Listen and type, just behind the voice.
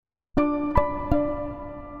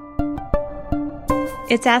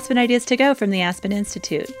It's Aspen Ideas to Go from the Aspen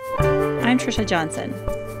Institute. I'm Trisha Johnson.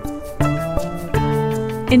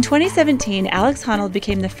 In 2017, Alex Honnold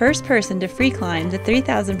became the first person to free climb the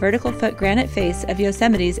 3,000 vertical foot granite face of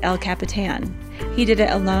Yosemite's El Capitan. He did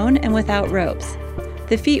it alone and without ropes.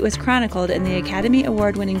 The feat was chronicled in the Academy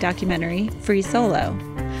Award-winning documentary Free Solo.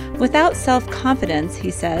 Without self-confidence,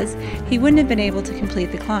 he says, he wouldn't have been able to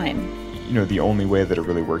complete the climb. The only way that it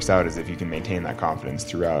really works out is if you can maintain that confidence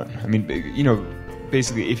throughout.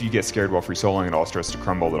 Basically, if you get scared while free soloing, it all starts to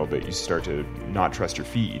crumble a little bit. You start to not trust your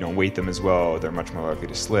feet. You don't weight them as well. They're much more likely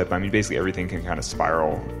to slip. Basically everything can kind of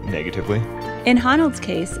spiral negatively. In Honnold's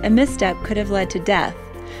case, a misstep could have led to death.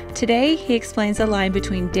 Today, he explains the line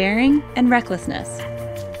between daring and recklessness.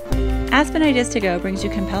 Aspen Ideas to Go brings you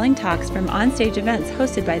compelling talks from on-stage events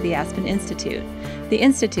hosted by the Aspen Institute. The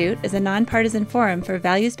Institute is a nonpartisan forum for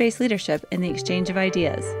values-based leadership in the exchange of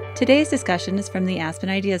ideas. Today's discussion is from the Aspen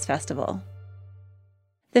Ideas Festival.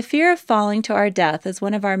 The fear of falling to our death is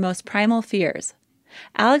one of our most primal fears.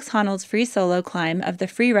 Alex Honnold's free solo climb of the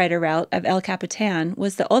freerider route of El Capitan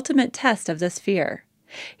was the ultimate test of this fear.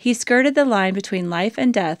 He skirted the line between life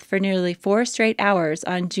and death for nearly 4 straight hours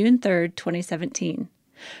on June 3, 2017.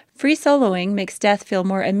 Free soloing makes death feel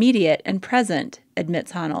more immediate and present,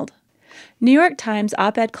 admits Honnold. New York Times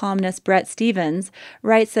op-ed columnist Bret Stephens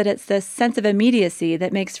writes that it's this sense of immediacy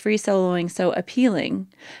that makes free soloing so appealing,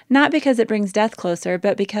 not because it brings death closer,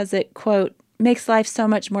 but because it, quote, makes life so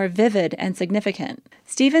much more vivid and significant.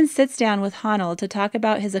 Stephens sits down with Honnold to talk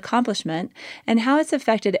about his accomplishment and how it's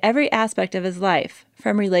affected every aspect of his life,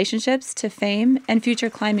 from relationships to fame and future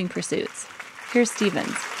climbing pursuits. Here's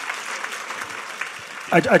Stephens.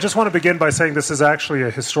 I just want to begin by saying this is actually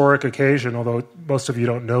a historic occasion, although most of you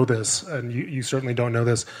don't know this, and you certainly don't know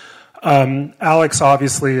this. Alex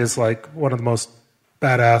obviously is like one of the most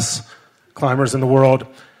badass climbers in the world,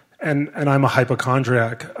 and I'm a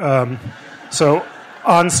hypochondriac. So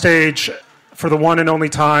on stage, for the one and only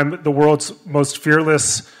time, the world's most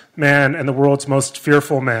fearless man and the world's most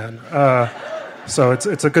fearful man. So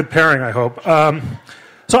it's a good pairing, I hope.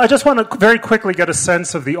 So I just want to very quickly get a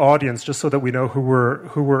sense of the audience, just so that we know who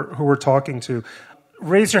we're talking to.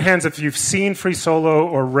 Raise your hands if you've seen Free Solo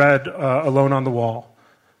or read Alone on the Wall.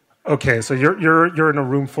 Okay, so you're in a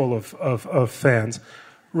room full of fans.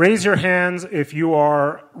 Raise your hands if you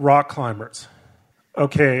are rock climbers.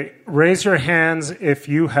 Okay, raise your hands if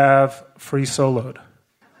you have free soloed.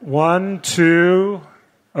 1, 2.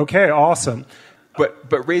 Okay, awesome.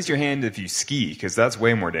 But raise your hand if you ski, because that's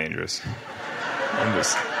way more dangerous. I'm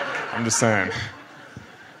just saying.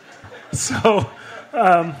 So,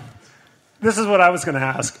 this is what I was going to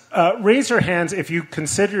ask. Raise your hands if you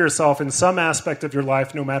consider yourself in some aspect of your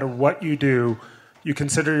life, no matter what you do, you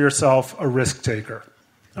consider yourself a risk taker.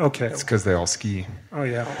 Okay. It's because they all ski. Oh,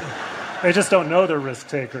 yeah. They just don't know they're risk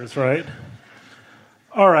takers, right?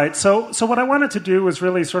 All right. So what I wanted to do was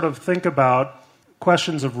really sort of think about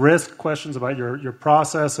questions of risk, questions about your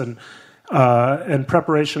process and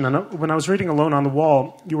preparation. And when I was reading Alone on the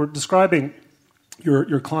Wall, you were describing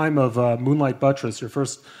your climb of Moonlight Buttress, your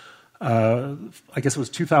first, I guess it was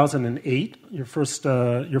 2008, your first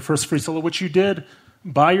free solo, which you did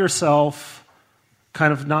by yourself,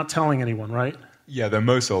 kind of not telling anyone, right? Yeah, the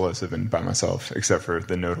most solos have been by myself, except for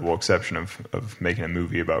the notable exception of making a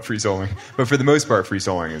movie about free soloing. But for the most part, free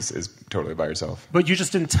soloing is totally by yourself. But you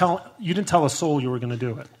just didn't tell a soul you were going to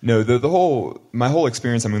do it. No, my whole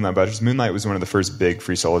experience on Moonlight Buttress, Moonlight was one of the first big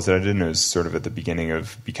free solos that I did, and it was sort of at the beginning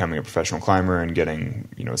of becoming a professional climber and getting,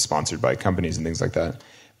 sponsored by companies and things like that.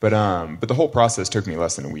 But the whole process took me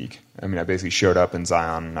less than a week. I basically showed up in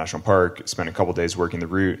Zion National Park, spent a couple days working the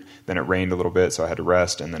route, then it rained a little bit, so I had to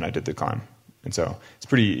rest, and then I did the climb. And so it's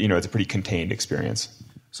pretty, it's a pretty contained experience.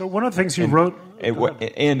 So one of the things you wrote...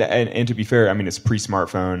 And to be fair, it's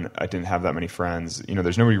pre-smartphone. I didn't have that many friends.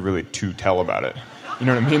 There's nobody really to tell about it. You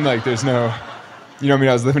know what I mean? Like, there's no...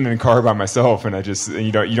 I was living in a car by myself, and I just...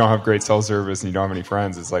 you don't have great cell service, and you don't have any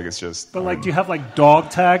friends. It's just... But, do you have,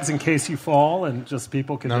 dog tags in case you fall, and just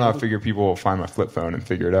people can... No, I figure people will find my flip phone and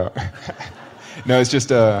figure it out. No, it's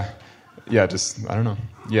just... I don't know.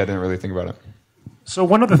 Yeah, I didn't really think about it. So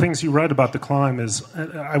one of the things you write about the climb is,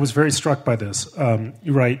 I was very struck by this.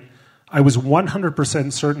 You write, I was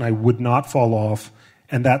 100% certain I would not fall off,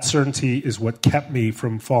 and that certainty is what kept me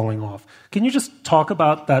from falling off. Can you just talk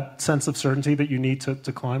about that sense of certainty that you need to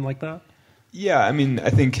climb like that? Yeah, I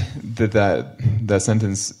think that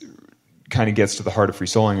sentence kind of gets to the heart of free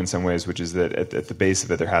soloing in some ways, which is that at the base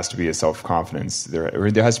of it, there has to be a self-confidence. There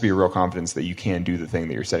has to be a real confidence that you can do the thing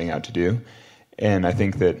that you're setting out to do. And I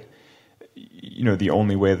think that the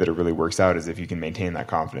only way that it really works out is if you can maintain that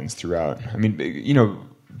confidence throughout.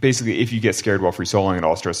 basically, if you get scared while free soloing, it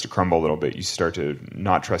all starts to crumble a little bit. You start to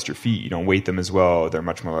not trust your feet. You don't weight them as well. They're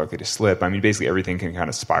much more likely to slip. I mean, basically everything can kind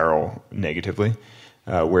of spiral negatively.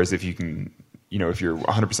 Whereas if you can, if you're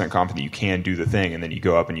 100% confident you can do the thing, and then you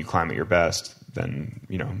go up and you climb at your best, then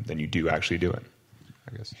you do actually do it,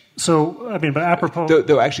 I guess. So, I mean, but apropos...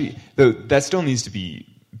 Though that still needs to be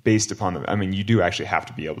based upon you do actually have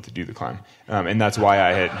to be able to do the climb. And that's why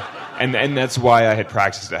I had... And that's why I had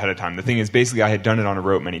practiced ahead of time. The thing is, basically, I had done it on a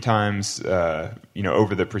rope many times.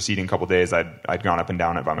 Over the preceding couple days, I'd gone up and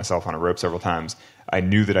down it by myself on a rope several times. I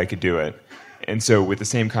knew that I could do it. And so with the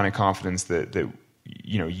same kind of confidence that that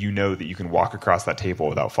you can walk across that table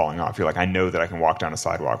without falling off. You're like, I know that I can walk down a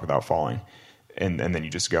sidewalk without falling. And then you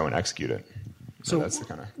just go and execute it. So that's the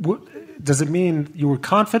kind of... Does it mean you were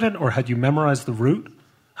confident, or had you memorized the route?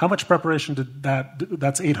 How much preparation did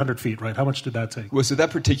that's 800 feet, right? How much did that take? Well, so that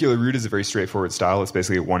particular route is a very straightforward style. It's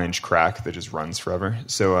basically a 1-inch crack that just runs forever.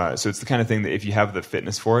 So it's the kind of thing that if you have the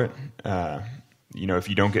fitness for it, if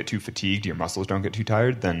you don't get too fatigued, your muscles don't get too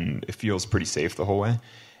tired, then it feels pretty safe the whole way.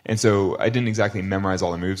 And so I didn't exactly memorize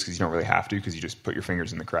all the moves because you don't really have to, because you just put your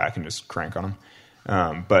fingers in the crack and just crank on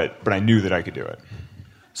them. But I knew that I could do it.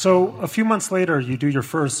 So a few months later, you do your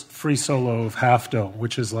first free solo of Half Dome,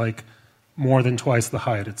 which is like more than twice the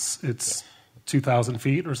height. It's 2,000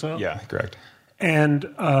 feet or so? Yeah, correct. And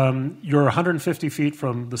you're 150 feet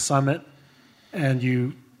from the summit, and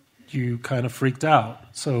you kind of freaked out.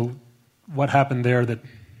 So what happened there that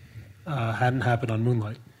hadn't happened on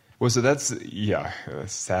Moonlight? Well, so that's, a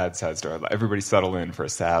sad story. Everybody settle in for a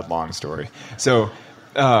sad, long story. So,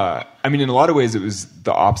 in a lot of ways, it was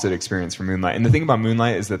the opposite experience for Moonlight. And the thing about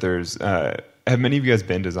Moonlight is that there's... have many of you guys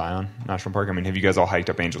been to Zion National Park? Have you guys all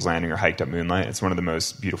hiked up Angel's Landing or hiked up Moonlight? It's one of the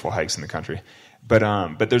most beautiful hikes in the country.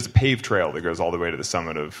 But there's a paved trail that goes all the way to the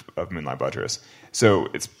summit of Moonlight Buttress. So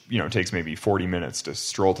it's it takes maybe 40 minutes to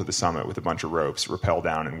stroll to the summit with a bunch of ropes, rappel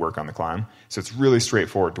down, and work on the climb. So it's really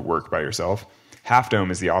straightforward to work by yourself. Half Dome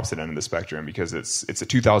is the opposite end of the spectrum because it's a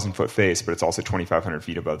 2,000-foot face, but it's also 2,500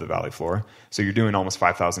 feet above the valley floor. So you're doing almost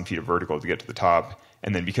 5,000 feet of vertical to get to the top.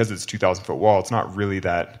 And then because it's a 2,000-foot wall, it's not really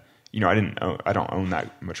that... I don't own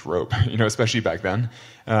that much rope, especially back then.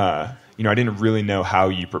 I didn't really know how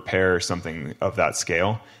you prepare something of that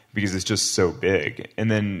scale because it's just so big. And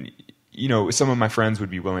then, some of my friends would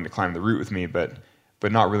be willing to climb the route with me, but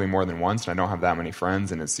not really more than once. And I don't have that many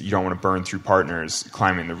friends, and you don't want to burn through partners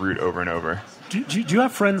climbing the route over and over. Do you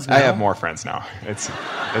have friends now? I have more friends now. It's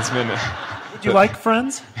been... Do you like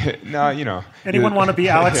friends? No, Anyone want to be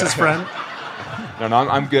Alex's friend? No,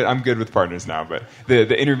 I'm good. I'm good with partners now, but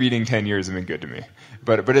the intervening 10 years have been good to me.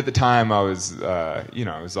 But at the time, I was, I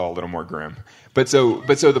was all a little more grim. But so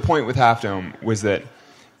the point with Half Dome was that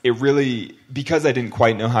it really, because I didn't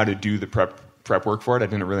quite know how to do the prep work for it, I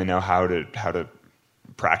didn't really know how to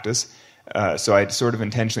practice. So I sort of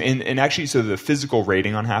intentionally, and actually, so the physical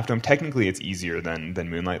rating on Half Dome, technically, it's easier than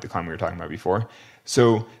Moonlight, the climb we were talking about before.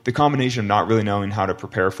 So the combination of not really knowing how to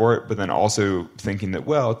prepare for it, but then also thinking that,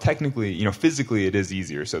 well, technically, physically it is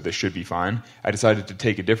easier, so this should be fine. I decided to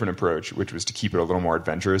take a different approach, which was to keep it a little more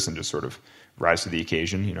adventurous and just sort of rise to the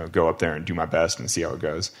occasion, go up there and do my best and see how it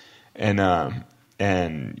goes. And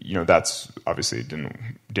that's obviously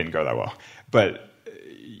didn't go that well. But,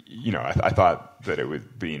 I thought that it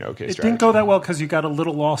would be an okay strategy. It didn't go that well because you got a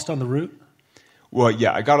little lost on the route? Well,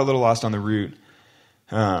 yeah, I got a little lost on the route.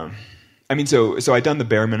 So I'd done the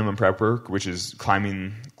bare minimum prep work, which is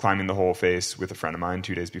climbing the whole face with a friend of mine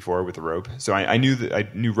 2 days before with a rope. So I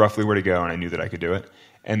knew roughly where to go, and I knew that I could do it.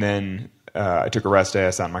 And then I took a rest day.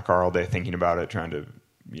 I sat in my car all day thinking about it, trying to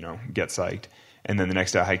get psyched. And then the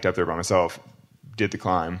next day I hiked up there by myself, did the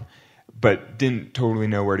climb, but didn't totally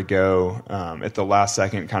know where to go. At the last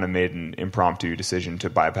second, kind of made an impromptu decision to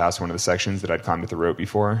bypass one of the sections that I'd climbed with the rope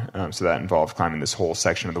before. So that involved climbing this whole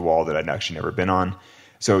section of the wall that I'd actually never been on.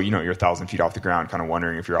 So, you're 1,000 feet off the ground, kind of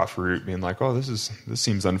wondering if you're off route, being like, oh, this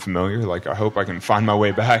seems unfamiliar. Like, I hope I can find my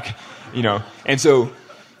way back, And so,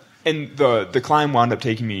 the climb wound up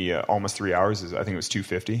taking me almost 3 hours. I think it was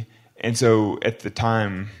 250. And so at the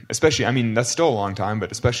time, especially, that's still a long time,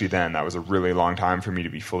 but especially then, that was a really long time for me to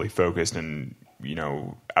be fully focused and,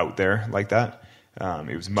 out there like that.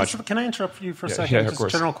 It was much... Can I interrupt you for a second? Yeah, Just of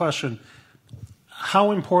course. A general question.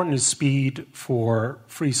 How important is speed for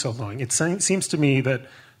free soloing? It seems to me that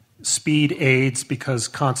speed aids because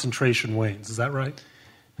concentration wanes. Is that right?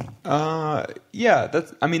 Yeah,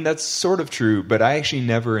 that's sort of true, but I actually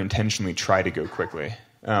never intentionally try to go quickly.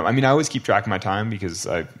 I always keep track of my time because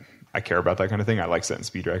I care about that kind of thing. I like setting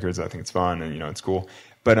speed records. I think it's fun and, it's cool.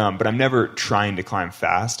 But I'm never trying to climb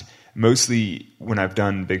fast. mostly when I've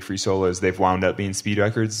done big free solos, they've wound up being speed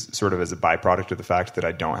records sort of as a byproduct of the fact that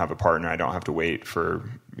I don't have a partner. I don't have to wait for,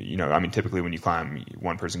 typically when you climb,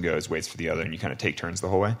 one person goes, waits for the other, and you kind of take turns the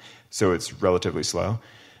whole way. So it's relatively slow.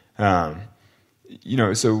 The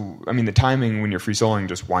timing when you're free soloing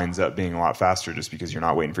just winds up being a lot faster just because you're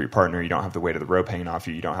not waiting for your partner. You don't have the weight of the rope hanging off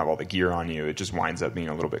you. You don't have all the gear on you. It just winds up being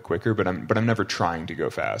a little bit quicker, but I'm never trying to go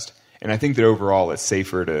fast. And I think that overall it's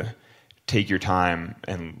safer to take your time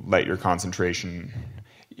and let your concentration,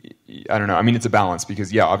 I don't know. I mean, it's a balance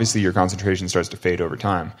because, yeah, obviously your concentration starts to fade over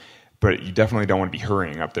time, but you definitely don't want to be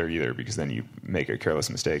hurrying up there either because then you make a careless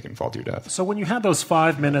mistake and fall to your death. So when you had those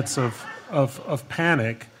 5 minutes of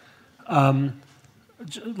panic, how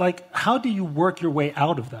do you work your way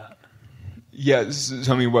out of that? Yeah,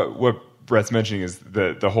 so, I mean, what Bret's mentioning is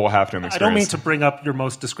the whole half dome experience. I don't mean to bring up your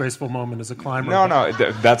most disgraceful moment as a climber. No,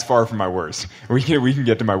 that's far from my worst. We can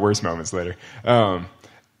get to my worst moments later.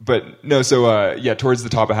 But no, so towards the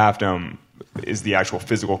top of Half Dome is the actual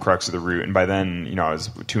physical crux of the route, and by then, I was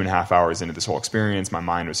 2.5 hours into this whole experience. My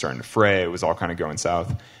mind was starting to fray. It was all kind of going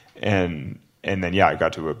south, and then I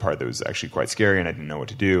got to a part that was actually quite scary, and I didn't know what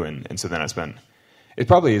to do, and so then I spent. It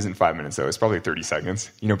probably isn't 5 minutes, though. It's probably 30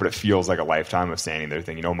 seconds, but it feels like a lifetime of standing there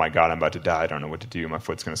thinking, oh, my God, I'm about to die. I don't know what to do. My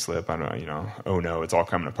foot's going to slip. I don't know, oh, no, it's all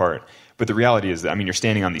coming apart. But the reality is that, you're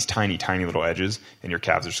standing on these tiny, tiny little edges, and your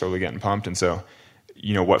calves are slowly getting pumped. And so,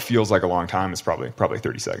 what feels like a long time is probably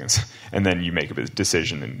 30 seconds. And then you make a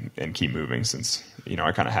decision and keep moving since,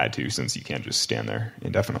 I kind of had to since you can't just stand there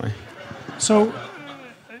indefinitely. So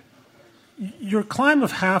your climb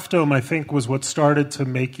of Half Dome, I think, was what started to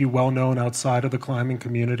make you well-known outside of the climbing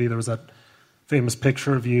community. There was that famous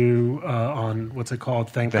picture of you on, what's it called?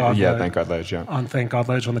 Thank God Ledge, yeah. On Thank God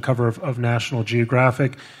Ledge on the cover of National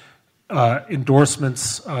Geographic.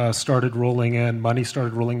 Endorsements started rolling in. Money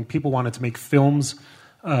started rolling. People wanted to make films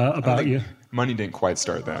about you. Money didn't quite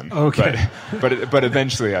start then. Okay. But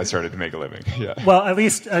eventually I started to make a living, yeah. Well, at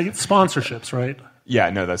least sponsorships, right?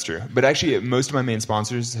 Yeah, no, that's true. But actually, most of my main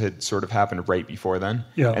sponsors had sort of happened right before then.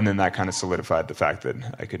 Yeah. And then that kind of solidified the fact that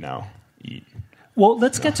I could now eat. Well,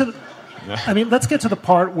 let's get to the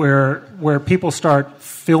part where people start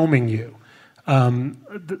filming you. One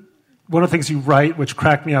of the things you write, which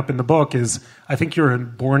cracked me up in the book, is I think you're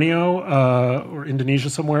in Borneo or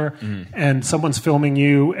Indonesia somewhere, and someone's filming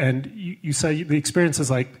you, and you say the experience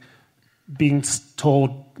is like being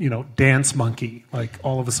told, dance monkey, like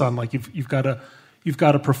all of a sudden, like you've got to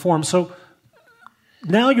perform. So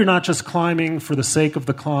now you're not just climbing for the sake of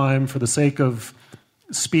the climb, for the sake of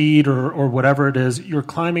speed or whatever it is. You're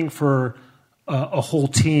climbing for a whole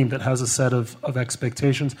team that has a set of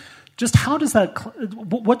expectations. Just how does that?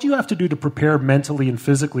 What do you have to do to prepare mentally and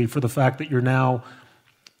physically for the fact that you're now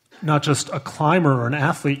not just a climber or an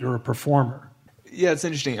athlete, you're a performer? Yeah, it's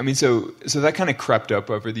interesting. So that kind of crept up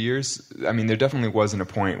over the years. There definitely wasn't a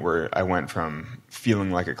point where I went from feeling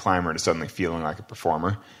like a climber to suddenly feeling like a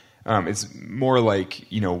performer. It's more like,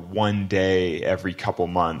 one day every couple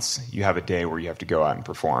months, you have a day where you have to go out and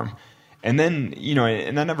perform. And then,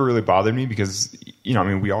 and that never really bothered me because,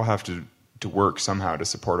 we all have to work somehow to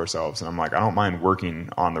support ourselves. And I'm like, I don't mind working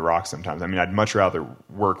on the rock sometimes. I'd much rather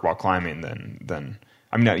work while climbing than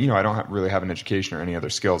I don't really have an education or any other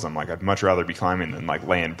skills. I'm like, I'd much rather be climbing than like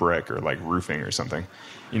laying brick or like roofing or something.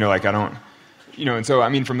 And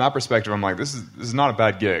so, from that perspective, I'm like, this is not a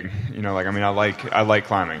bad gig. I like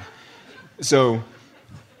climbing. So,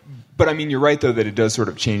 but you're right though that it does sort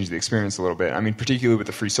of change the experience a little bit. Particularly with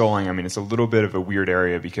the free soloing, it's a little bit of a weird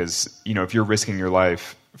area because, if you're risking your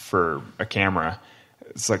life for a camera,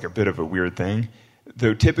 it's like a bit of a weird thing.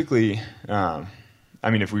 Though typically,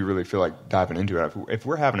 if we really feel like diving into it, if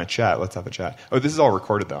we're having a chat, let's have a chat. Oh, this is all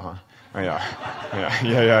recorded though, huh? Oh,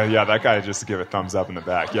 yeah. That guy just give a thumbs up in the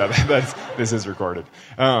back. Yeah, this is recorded.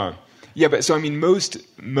 But so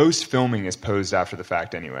most filming is posed after the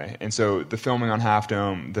fact anyway, and so the filming on Half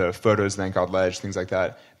Dome, the photos, Thank God Ledge, things like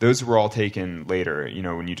that, those were all taken later.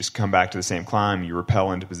 When you just come back to the same climb, you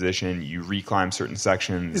rappel into position, you reclimb certain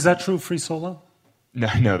sections. Is that true of free solo?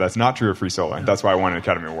 No, that's not true of free solo. Yeah. That's why I won an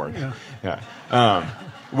Academy Award. Yeah.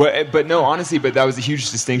 But no, honestly, that was a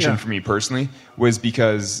huge distinction for me personally, was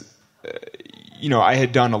because I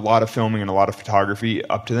had done a lot of filming and a lot of photography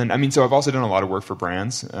up to then. So I've also done a lot of work for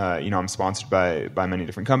brands. I'm sponsored by many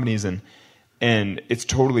different companies, and it's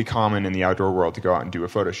totally common in the outdoor world to go out and do a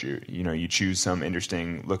photo shoot. You choose some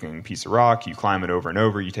interesting looking piece of rock, you climb it over and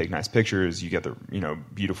over, you take nice pictures, you get the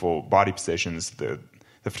beautiful body positions.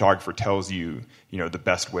 The photographer tells you the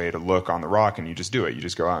best way to look on the rock, and you just do it. You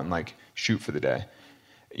just go out and like shoot for the day.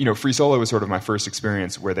 Free solo was sort of my first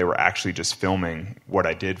experience where they were actually just filming what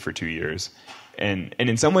I did for 2 years. And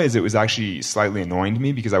in some ways, it was actually slightly annoying to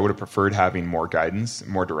me because I would have preferred having more guidance,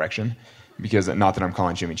 more direction. Because not that I'm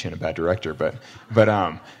calling Jimmy Chin a bad director, but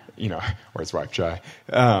you know, or his wife Chai.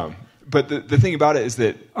 But the thing about it is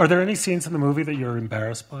that, are there any scenes in the movie that you're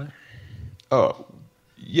embarrassed by? Oh,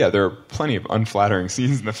 yeah, there are plenty of unflattering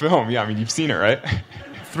scenes in the film. Yeah, I mean, you've seen it, right?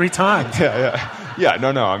 3 times. Yeah.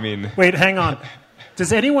 No. I mean, wait, hang on.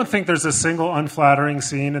 Does anyone think there's a single unflattering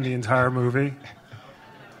scene in the entire movie?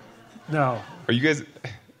 No. Are you guys?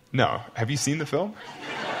 No. Have you seen the film?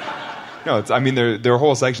 No. I mean, there are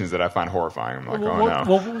whole sections that I find horrifying. I'm like, oh no.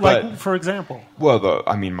 Well, like, for example. Well,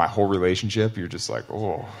 I mean, my whole relationship. You're just like,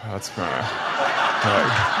 oh, that's gonna.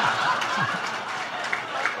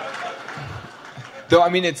 Though I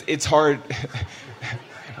mean, it's hard.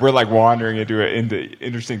 We're like wandering into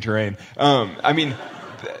interesting terrain. I mean,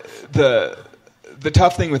 the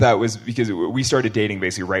tough thing with that was because we started dating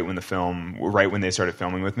basically right when they started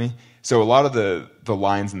filming with me. So a lot of the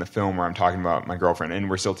lines in the film where I'm talking about my girlfriend and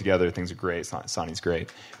we're still together, things are great. Sonny's great.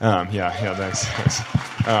 Thanks.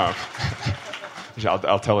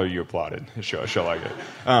 I'll tell her you applauded. She'll like it.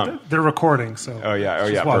 They're recording, so. Oh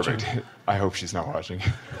yeah, watching. Perfect. I hope she's not watching.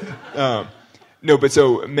 No, but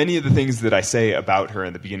so many of the things that I say about her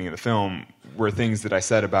in the beginning of the film were things that I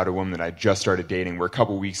said about a woman that I just started dating. We're a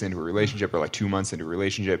couple weeks into a relationship, or like 2 months into a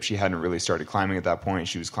relationship. She hadn't really started climbing at that point.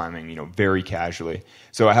 She was climbing, very casually.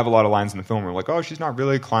 So I have a lot of lines in the film where like, oh, she's not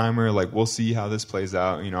really a climber. Like, we'll see how this plays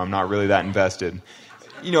out. I'm not really that invested.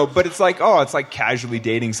 But it's like, oh, it's like casually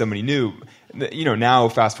dating somebody new. Now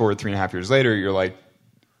fast forward 3.5 years later, you're like,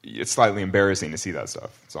 it's slightly embarrassing to see that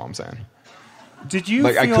stuff. That's all I'm saying. Did you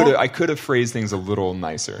like feel... I could have phrased things a little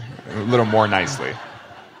nicer, a little more nicely.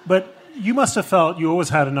 But you must have felt you always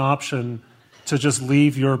had an option to just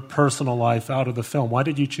leave your personal life out of the film. Why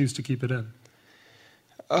did you choose to keep it in?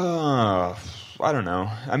 I don't know.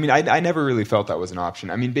 I mean, I never really felt that was an option.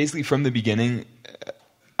 I mean, basically from the beginning,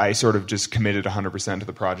 I sort of just committed 100% to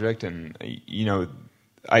the project, and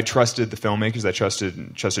I trusted the filmmakers. I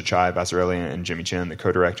trusted Chai Bassarelli and Jimmy Chin, the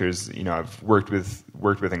co-directors. I've worked with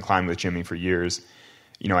and climbed with Jimmy for years.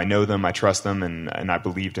 I know them, I trust them, and I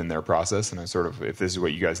believed in their process. And I sort of, if this is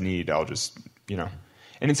what you guys need, I'll just, And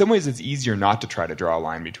in some ways, it's easier not to try to draw a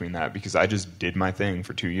line between that because I just did my thing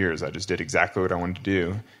for 2 years. I just did exactly what I wanted to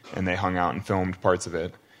do, and they hung out and filmed parts of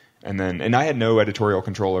it. And I had no editorial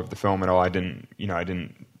control over the film at all. I didn't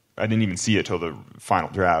even see it till the final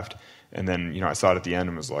draft. And then, I saw it at the end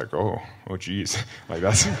and was like, oh, geez. Like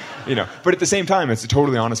that's, But at the same time, it's a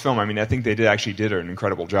totally honest film. I mean, I think they did an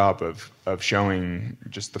incredible job of showing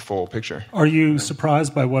just the full picture. Are you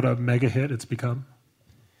surprised by what a mega hit it's become?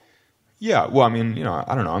 Yeah, well, I mean,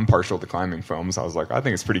 I don't know. I'm partial to climbing films. I was like, I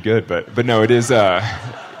think it's pretty good. But no, it is,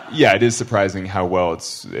 it is surprising how well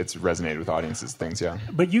it's resonated with audiences, things, yeah.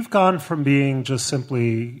 But you've gone from being just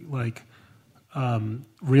simply like...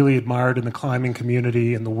 really admired in the climbing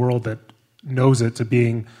community and the world that knows it to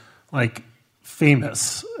being like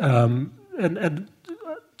famous. And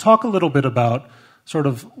talk a little bit about sort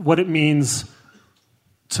of what it means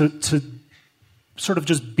to sort of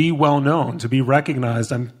just be well known, to be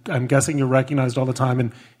recognized. I'm guessing you're recognized all the time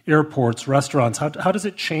in airports, restaurants. How does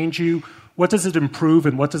it change you? What does it improve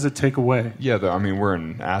and what does it take away? Yeah, I mean, we're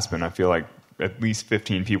in Aspen. I feel like at least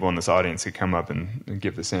 15 people in this audience could come up and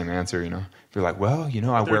give the same answer, If you're like, well, I wear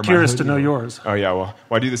my hoodie. They're curious to know yours. Oh, yeah, well,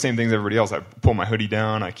 I do the same things as everybody else. I pull my hoodie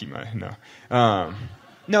down. I keep my...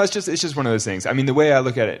 No, it's just one of those things. I mean, the way I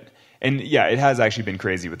look at it... And, yeah, it has actually been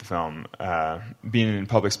crazy with the film. Being in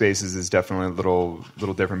public spaces is definitely a little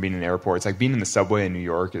different. Being in airports. Like, being in the subway in New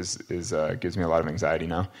York gives me a lot of anxiety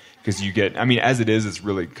now. Because you get... I mean, as it is, it's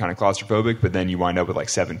really kind of claustrophobic, but then you wind up with, like,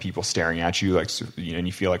 7 people staring at you, like, and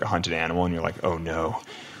you feel like a hunted animal, and you're like, oh, no.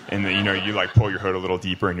 And then, you, like, pull your hood a little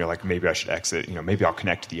deeper, and you're like, maybe I should exit. Maybe I'll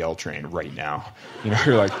connect to the L train right now.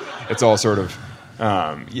 You're like... It's all sort of...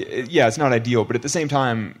 yeah, it's not ideal, but at the same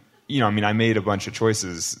time... I made a bunch of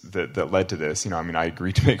choices that led to this. I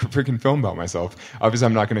agreed to make a freaking film about myself. Obviously,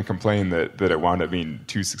 I'm not going to complain that it wound up being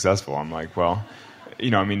too successful. I'm like, well,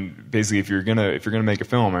 basically, if you're gonna make a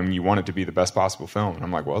film, you want it to be the best possible film. And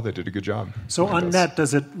I'm like, well, they did a good job. So on net,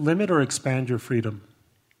 does it limit or expand your freedom?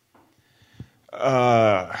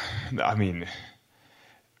 I mean,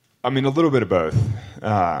 a little bit of both.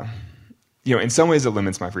 In some ways it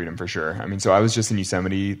limits my freedom for sure. So I was just in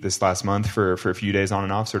Yosemite this last month for a few days on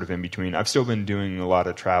and off, sort of in between. I've still been doing a lot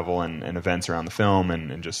of travel and events around the film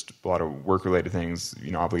and just a lot of work-related things,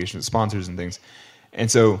 obligations to sponsors and things. And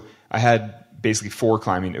so I had basically 3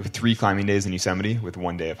 climbing days in Yosemite with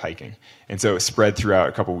 1 day of hiking. And so it spread throughout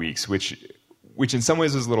a couple weeks, which which in some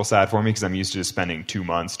ways was a little sad for me because I'm used to just spending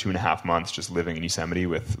 2.5 months just living in Yosemite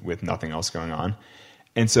with nothing else going on.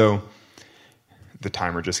 And so the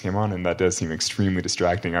timer just came on, and that does seem extremely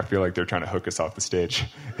distracting. I feel like they're trying to hook us off the stage.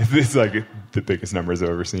 It's like the biggest numbers I've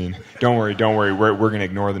ever seen. Don't worry. We're going to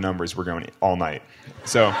ignore the numbers. We're going all night.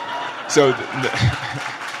 So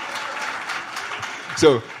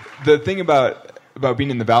the thing about being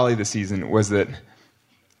in the valley this season was that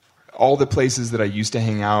all the places that I used to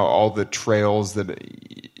hang out, all the trails that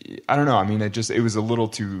I don't know. I mean, it was a little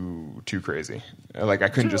too crazy. Like I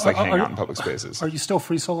couldn't just like hang out in public spaces. Are you still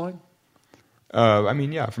free soloing? I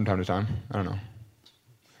mean, yeah, from time to time. I don't know.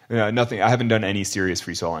 Yeah, nothing. I haven't done any serious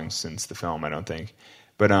free soloing since the film, I don't think.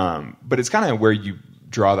 But it's kind of where you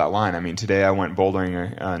draw that line. I mean, today I went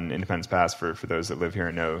bouldering on Independence Pass for those that live here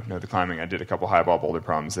and know the climbing. I did a couple highball boulder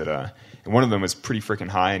problems that, and one of them was pretty freaking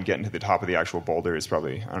high, and getting to the top of the actual boulder is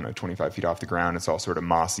probably, 25 feet off the ground. It's all sort of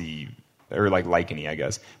mossy, or like licheny, I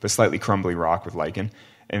guess, but slightly crumbly rock with lichen.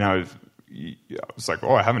 And I was like,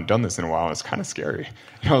 I haven't done this in a while. It's kind of scary.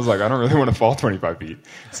 And I was like, I don't really want to fall 25 feet.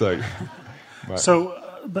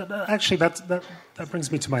 But actually, that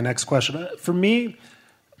brings me to my next question. For me,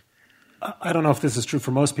 I don't know if this is true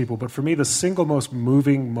for most people, but for me, the single most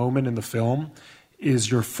moving moment in the film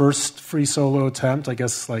is your first free solo attempt, I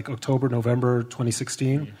guess like October, November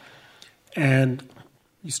 2016. Mm-hmm. And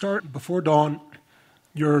you start before dawn.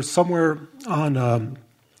 You're somewhere on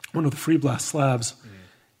one of the free blast slabs,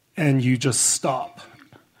 and you just stop,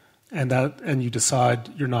 and you decide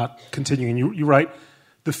you're not continuing. You write,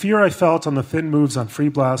 the fear I felt on the thin moves on free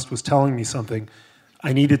blast was telling me something.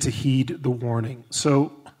 I needed to heed the warning.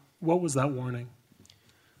 So what was that warning?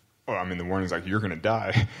 Well, I mean, the warning's like, you're going to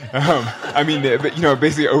die.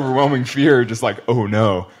 Basically overwhelming fear, just like, oh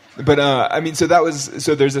no. But, so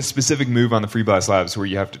there's a specific move on the free blast slabs where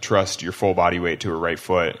you have to trust your full body weight to a right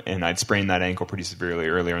foot. And I'd sprained that ankle pretty severely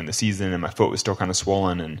earlier in the season, and my foot was still kind of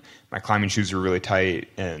swollen, and my climbing shoes were really tight.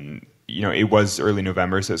 And, it was early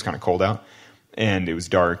November, so it was kind of cold out. And it was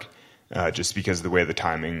dark, just because of the way the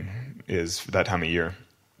timing is for that time of year.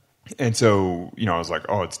 And so, I was like,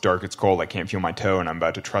 it's dark, it's cold, I can't feel my toe, and I'm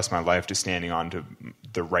about to trust my life to standing onto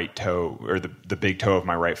the right toe, or the big toe of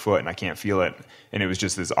my right foot, and I can't feel it. And it was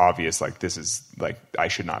just this obvious, like, this is, like, I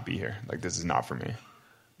should not be here. Like, this is not for me.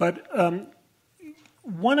 But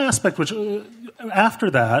one aspect which,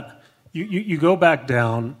 after that, you go back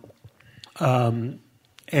down,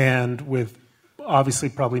 and with obviously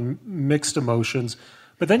probably mixed emotions,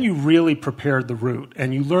 but then you really prepared the route,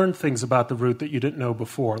 and you learned things about the route that you didn't know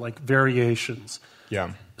before, like variations.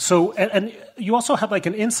 Yeah. So, and you also had like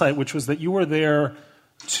an insight, which was that you were there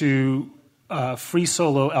to free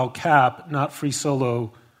solo El Cap, not free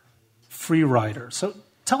solo free rider. So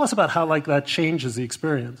tell us about how like that changes the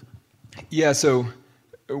experience. Yeah, so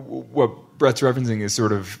what Bret's referencing is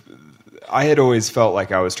sort of, I had always felt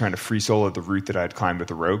like I was trying to free solo the route that I'd climbed with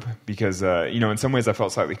the rope because, in some ways I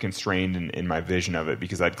felt slightly constrained in my vision of it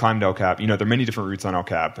because I'd climbed El Cap. There are many different routes on El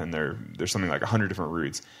Cap, and there's something like 100 different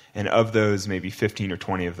routes. And of those, maybe 15 or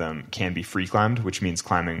 20 of them can be free climbed, which means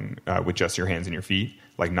climbing with just your hands and your feet,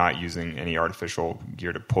 like not using any artificial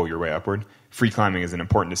gear to pull your way upward. Free climbing is an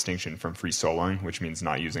important distinction from free soloing, which means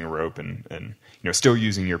not using a rope and still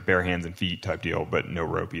using your bare hands and feet type deal, but no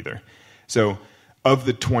rope either. So of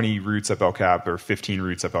the 20 routes up El Cap or 15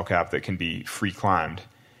 routes up El Cap that can be free climbed,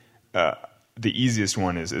 the easiest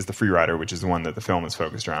one is the free rider, which is the one that the film is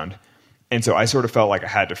focused around. And so I sort of felt like I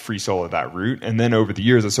had to free solo that route. And then over the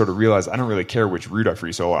years, I sort of realized I don't really care which route I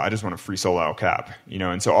free solo. I just want to free solo El Cap,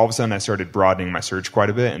 And so all of a sudden I started broadening my search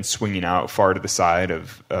quite a bit and swinging out far to the side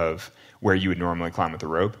of where you would normally climb with the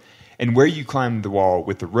rope. And where you climb the wall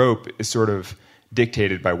with the rope is sort of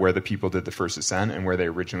dictated by where the people did the first ascent and where they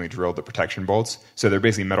originally drilled the protection bolts. So they're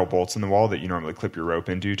basically metal bolts in the wall that you normally clip your rope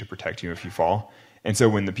into to protect you if you fall. And so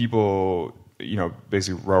when the people,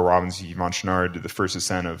 basically Royal Robbins, Yvon Chouinard did the first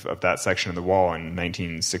ascent of that section of the wall in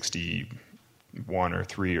 1961 or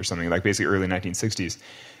 3 or something, like basically early 1960s,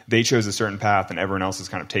 they chose a certain path and everyone else has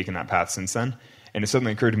kind of taken that path since then. And it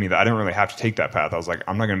suddenly occurred to me that I didn't really have to take that path. I was like,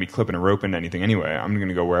 I'm not going to be clipping a rope into anything anyway. I'm going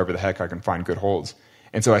to go wherever the heck I can find good holds.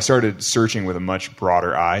 And so I started searching with a much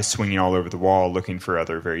broader eye, swinging all over the wall, looking for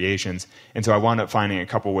other variations. And so I wound up finding a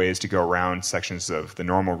couple ways to go around sections of the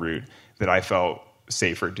normal route that I felt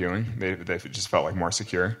safer doing. They just felt like more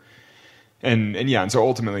secure. And so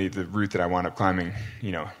ultimately the route that I wound up climbing,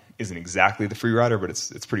 isn't exactly the free rider, but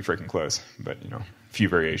it's pretty freaking close. But, a few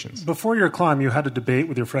variations. Before your climb, you had a debate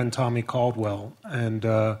with your friend Tommy Caldwell, and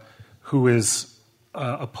who is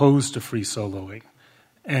opposed to free soloing,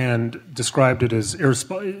 and described it as,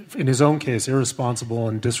 in his own case, irresponsible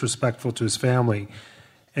and disrespectful to his family.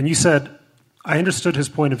 And you said, I understood his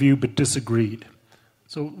point of view but disagreed.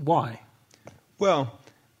 So why? Well,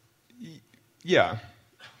 yeah.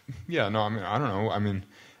 Yeah, no, I mean, I don't know. I mean,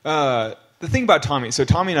 the thing about Tommy, so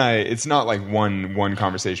Tommy and I, it's not like one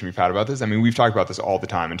conversation we've had about this. I mean, we've talked about this all the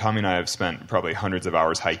time, and Tommy and I have spent probably hundreds of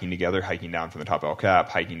hours hiking together, hiking down from the top of El Cap,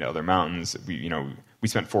 hiking to other mountains. We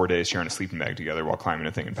spent 4 days sharing a sleeping bag together while climbing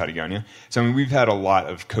a thing in Patagonia. So, I mean, we've had a lot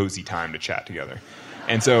of cozy time to chat together.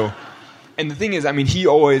 And so, and the thing is, I mean, he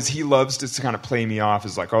loves to kind of play me off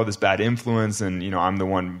as like, oh, this bad influence, and, I'm the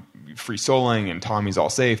one free soloing and Tommy's all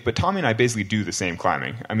safe. But Tommy and I basically do the same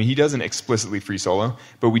climbing. I mean, he doesn't explicitly free solo,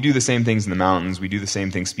 but we do the same things in the mountains. We do the same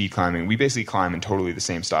things speed climbing. We basically climb in totally the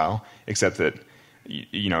same style, except that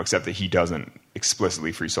he doesn't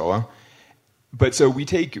explicitly free solo. But so we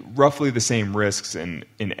take roughly the same risks in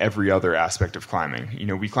every other aspect of climbing.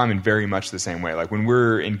 We climb in very much the same way. Like when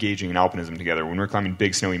we're engaging in alpinism together, when we're climbing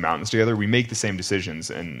big snowy mountains together, we make the same decisions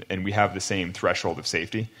and we have the same threshold of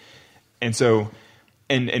safety. And so,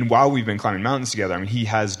 and while we've been climbing mountains together, I mean, he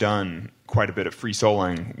has done quite a bit of free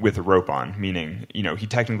soloing with a rope on, meaning, he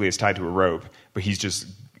technically is tied to a rope, but he's just,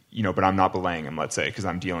 but I'm not belaying him, let's say, because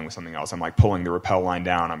I'm dealing with something else. I'm like pulling the rappel line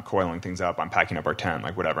down, I'm coiling things up, I'm packing up our tent,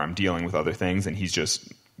 like whatever. I'm dealing with other things, and he's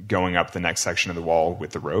just going up the next section of the wall with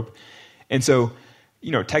the rope. And so,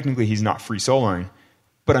 technically he's not free soloing,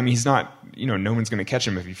 but I mean, he's not, no one's going to catch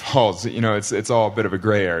him if he falls. It's all a bit of a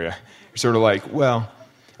gray area. You're sort of like, well,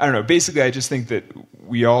 I don't know. Basically, I just think that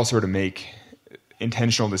we all sort of make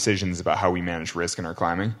intentional decisions about how we manage risk in our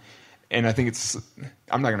climbing. And I think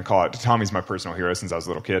I'm not going to call it, Tommy's my personal hero since I was a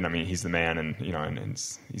little kid. I mean, he's the man, and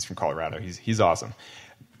he's from Colorado. He's awesome.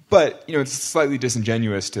 But, it's slightly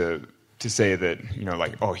disingenuous to say that,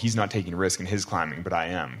 like, oh, he's not taking risk in his climbing, but I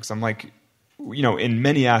am. Because I'm like, in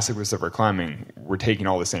many aspects of our climbing, we're taking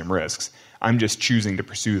all the same risks. I'm just choosing to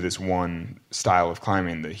pursue this one style of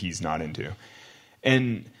climbing that he's not into.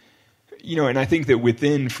 And, and I think that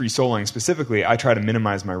within free soloing specifically, I try to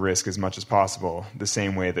minimize my risk as much as possible, the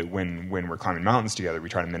same way that when we're climbing mountains together, we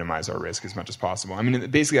try to minimize our risk as much as possible. I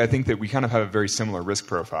mean, basically, I think that we kind of have a very similar risk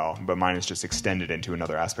profile, but mine is just extended into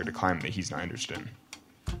another aspect of climbing that he's not interested in.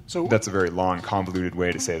 So that's a very long, convoluted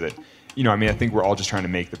way to say that, I think we're all just trying to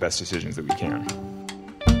make the best decisions that we can.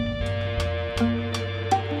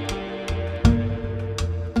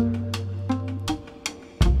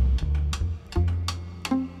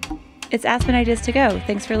 It's Aspen Ideas to Go.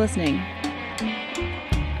 Thanks for listening.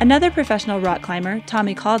 Another professional rock climber,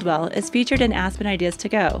 Tommy Caldwell, is featured in Aspen Ideas to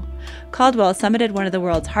Go. Caldwell summited one of the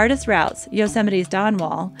world's hardest routes, Yosemite's Dawn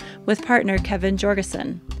Wall, with partner Kevin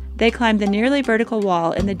Jorgensen. They climbed the nearly vertical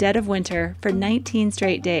wall in the dead of winter for 19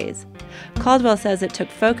 straight days. Caldwell says it took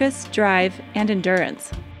focus, drive, and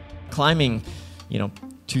endurance. Climbing,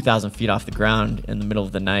 2,000 feet off the ground in the middle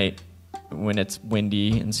of the night when it's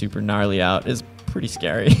windy and super gnarly out is pretty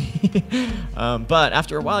scary. But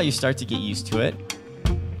after a while, you start to get used to it.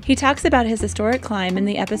 He talks about his historic climb in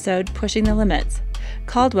the episode Pushing the Limits.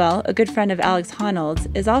 Caldwell, a good friend of Alex Honnold's,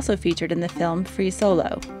 is also featured in the film Free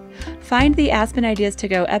Solo. Find the Aspen Ideas to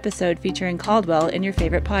Go episode featuring Caldwell in your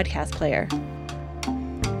favorite podcast player.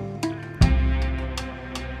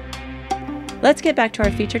 Let's get back to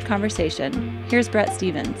our featured conversation. Here's Bret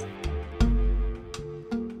Stephens.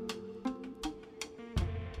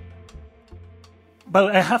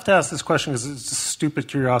 But I have to ask this question because it's a stupid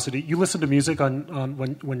curiosity. You listen to music on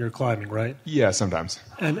when you're climbing, right? Yeah, sometimes.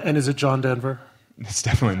 And is it John Denver? It's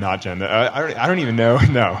definitely not John Denver. I don't even know.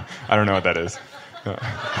 No, I don't know what that is. No.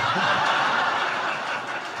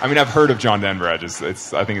 I mean, I've heard of John Denver. I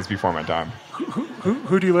think it's before my time.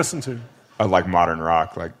 Who do you listen to? Like modern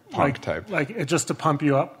rock, like punk type. Like just to pump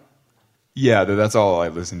you up? Yeah, that's all I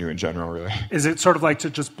listen to in general, really. Is it sort of like to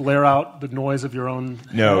just blare out the noise of your own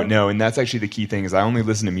head? No, and that's actually the key thing is I only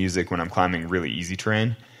listen to music when I'm climbing really easy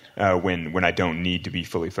terrain. When I don't need to be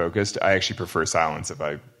fully focused, I actually prefer silence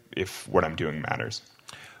if what I'm doing matters.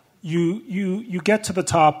 You get to the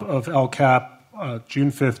top of El Cap,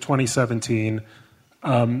 June 5th, 2017.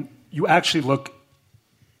 You actually look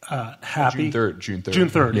happy. June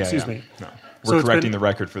 3rd. Yeah, excuse me. No. We're correcting the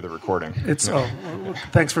record for the recording.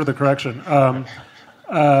 Thanks for the correction.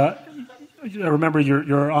 I remember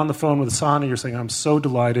you're on the phone with Sana. You're saying, "I'm so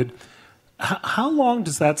delighted." How long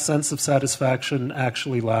does that sense of satisfaction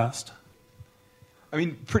actually last? I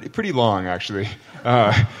mean, pretty long, actually.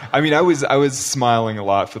 I was smiling a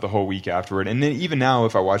lot for the whole week afterward, and then even now,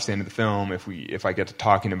 if I watch the end of the film, if I get to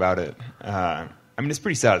talking about it, it's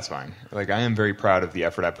pretty satisfying. Like I am very proud of the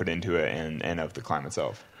effort I put into it and of the climb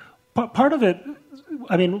itself. Part of it,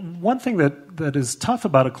 one thing that is tough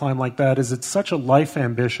about a climb like that is it's such a life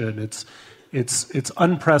ambition. It's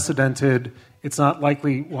unprecedented. It's not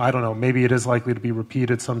likely, well, I don't know, maybe it is likely to be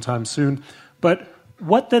repeated sometime soon. But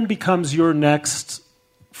what then becomes your next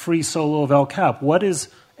free solo of El Cap? What is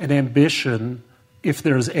an ambition, if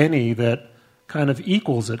there's any, that kind of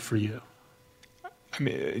equals it for you? I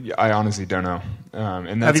mean, I honestly don't know.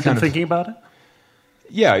 And that's Have you been thinking about it?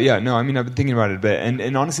 Yeah. No, I mean, I've been thinking about it a bit.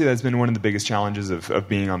 And honestly, that's been one of the biggest challenges of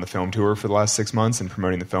being on the film tour for the last 6 months and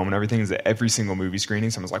promoting the film and everything, is that every single movie screening,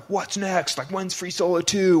 someone's like, what's next? Like, when's Free Solo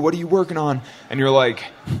 2? What are you working on? And you're like,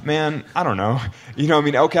 man, I don't know. You know, I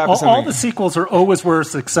mean, El Cap is something... All the sequels are always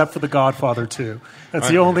worse except for The Godfather 2. That's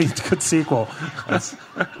the only good sequel.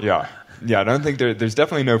 Yeah, I don't think there's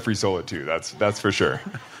definitely no Free Solo 2. That's for sure.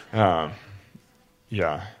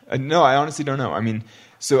 Yeah. No, I honestly don't know. I mean...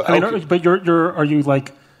 So, but are you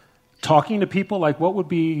like talking to people? Like, what would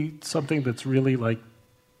be something that's really like?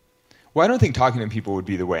 Well, I don't think talking to people would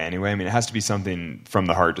be the way anyway. I mean, it has to be something from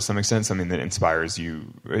the heart to some extent, something that inspires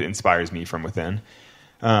me from within.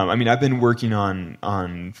 I mean, I've been working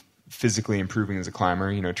on physically improving as a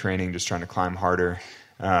climber. You know, training, just trying to climb harder.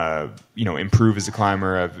 Improve as a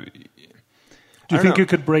climber. Do you think you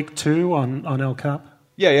could break 2 on El Cap?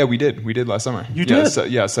 Yeah, we did. We did last summer. You did?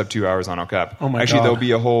 Sub 2 hours on El Cap. Oh, my Actually, God. there'll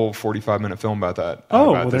be a whole 45-minute film about that.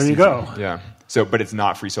 Well, there you go. Yeah. So, but it's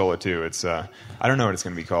not Free Solo 2. It's, I don't know what it's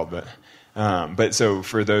going to be called, but so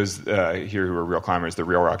for those here who are real climbers, the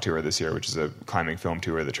Real Rock Tour this year, which is a climbing film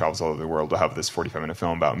tour that travels all over the world, will have this 45-minute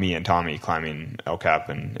film about me and Tommy climbing El Cap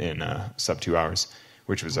in sub 2 hours,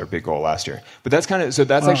 which was our big goal last year. But that's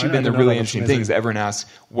actually been the really interesting thing, is that everyone asks,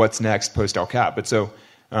 what's next post El Cap? But so...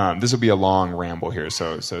 this will be a long ramble here,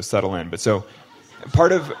 so settle in. But so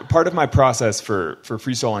part of my process for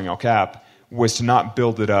free soloing El Cap was to not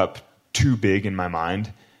build it up too big in my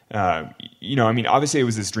mind. I mean, obviously it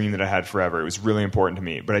was this dream that I had forever. It was really important to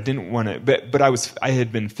me, but I didn't want to. But I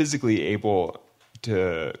had been physically able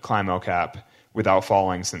to climb El Cap without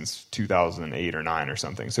falling since 2008 or 9 or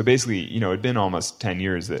something. So basically, it'd been almost 10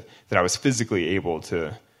 years that I was physically able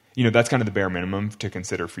to. That's kind of the bare minimum to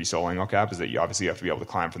consider free soloing El Cap, is that you obviously have to be able to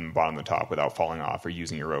climb from the bottom to the top without falling off or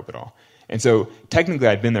using your rope at all. And so technically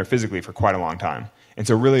I'd been there physically for quite a long time. And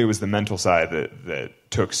so really it was the mental side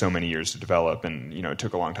that took so many years to develop, and it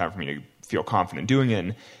took a long time for me to feel confident doing it.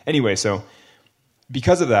 And anyway, so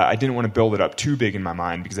because of that, I didn't want to build it up too big in my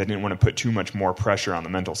mind, because I didn't want to put too much more pressure on the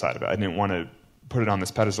mental side of it. I didn't want to put it on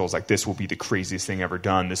this pedestal as like, this will be the craziest thing ever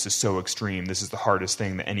done. This is so extreme. This is the hardest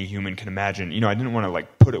thing that any human can imagine. I didn't want to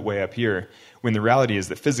like put it way up here, when the reality is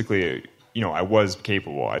that physically, I was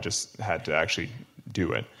capable. I just had to actually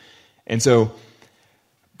do it. And so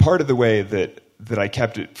part of the way that I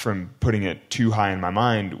kept it from putting it too high in my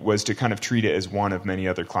mind was to kind of treat it as one of many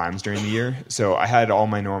other climbs during the year. So I had all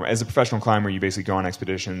my normal, as a professional climber, you basically go on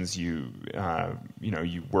expeditions, you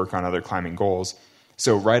work on other climbing goals.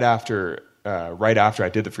 So right after I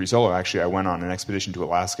did the free solo, actually, I went on an expedition to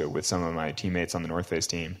Alaska with some of my teammates on the North Face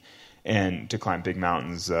team, and to climb big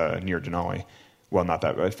mountains near Denali. Well, not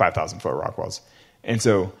that, 5,000-foot rock walls. And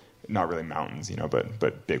so, not really mountains,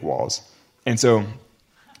 but big walls.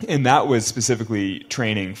 And that was specifically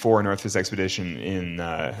training for a North Face expedition in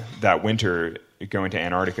that winter, going to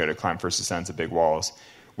Antarctica to climb first ascents of big walls,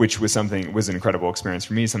 which was an incredible experience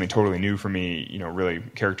for me, something totally new for me, really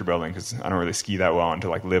character building, because I don't really ski that well, and to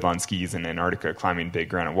like live on skis in Antarctica climbing big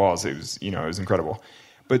granite walls, it was incredible.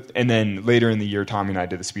 And then later in the year, Tommy and I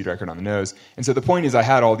did the speed record on the nose. And so the point is, I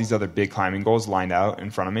had all these other big climbing goals lined out in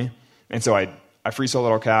front of me. And so I free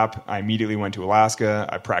soloed El Cap. I immediately went to Alaska.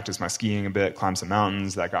 I practiced my skiing a bit, climbed some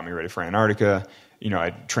mountains. That got me ready for Antarctica.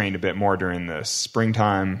 I trained a bit more during the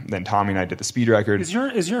springtime. Then Tommy and I did the speed record. Is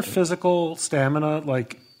your physical stamina,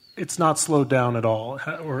 like, it's not slowed down at all?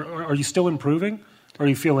 Or are you still improving? Or are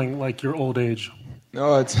you feeling like your old age?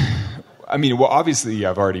 No, well, obviously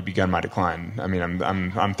I've already begun my decline. I mean,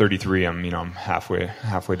 I'm 33. I'm halfway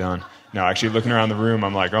done. No, actually looking around the room,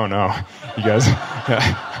 I'm like, oh no, you guys.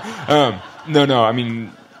 No. I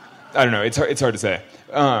mean, I don't know. It's hard to say.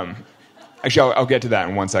 Actually, I'll get to that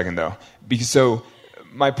in 1 second though. Because so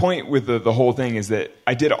my point with the whole thing is that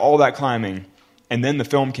I did all that climbing, and then the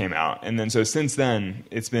film came out, and then so since then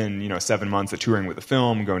it's been 7 months of touring with the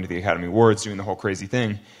film, going to the Academy Awards, doing the whole crazy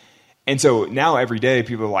thing. And so now every day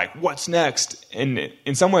people are like, what's next? And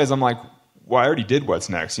in some ways I'm like, well, I already did what's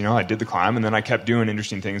next. I did the climb, and then I kept doing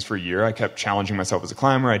interesting things for a year. I kept challenging myself as a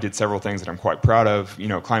climber. I did several things that I'm quite proud of.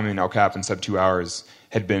 Climbing El Cap in sub 2 hours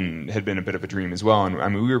had been a bit of a dream as well. And I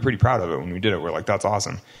mean, we were pretty proud of it when we did it. We're like, that's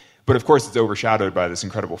awesome. But of course it's overshadowed by this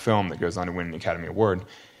incredible film that goes on to win an Academy Award.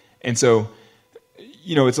 And so,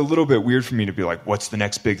 it's a little bit weird for me to be like, what's the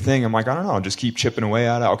next big thing? I'm like, I don't know. I'll just keep chipping away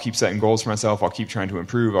at it. I'll keep setting goals for myself. I'll keep trying to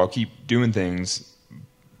improve. I'll keep doing things.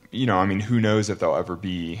 Who knows if they'll ever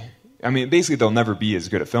be... basically they'll never be as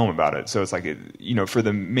good a film about it. So it's like, for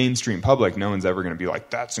the mainstream public, no one's ever going to be like,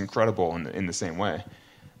 that's incredible in the same way.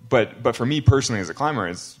 But for me personally as a climber,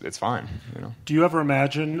 it's fine. Do you ever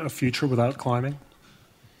imagine a future without climbing?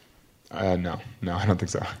 No, I don't think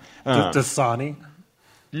so. Does Sani?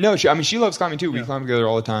 No, she loves climbing too. We climb together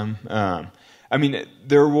all the time.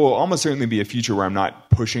 There will almost certainly be a future where I'm not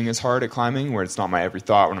pushing as hard at climbing, where it's not my every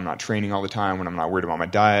thought, when I'm not training all the time, when I'm not worried about my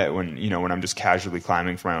diet, when I'm just casually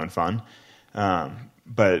climbing for my own fun.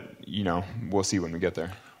 But we'll see when we get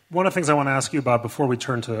there. One of the things I want to ask you about before we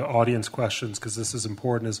turn to audience questions, because this is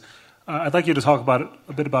important, is I'd like you to talk a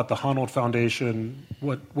bit about the Honnold Foundation,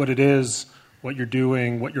 what it is, what you're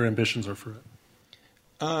doing, what your ambitions are for it.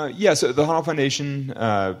 So the Honnold Foundation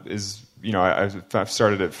is, I've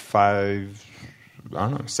started it 7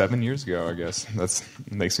 years ago, I guess. That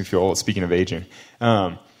makes me feel old, speaking of aging.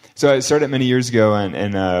 So I started it many years ago,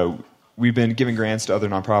 and we've been giving grants to other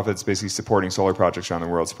nonprofits, basically supporting solar projects around the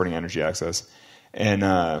world, supporting energy access. And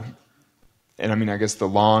I guess the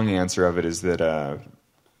long answer of it is that I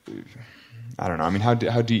don't know. How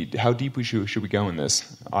deep should we go in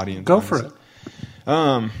this audience? Go for it.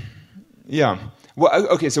 Yeah. Well,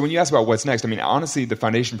 okay. So when you ask about what's next, honestly, the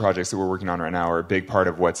foundation projects that we're working on right now are a big part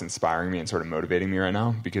of what's inspiring me and sort of motivating me right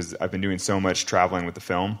now, because I've been doing so much traveling with the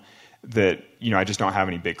film that I just don't have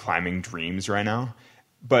any big climbing dreams right now.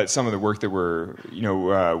 But some of the work that we're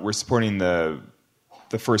supporting the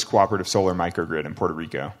first cooperative solar microgrid in Puerto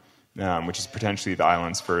Rico, which is potentially the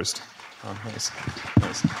island's first. Oh, nice.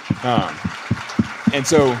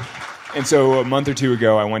 And so a month or two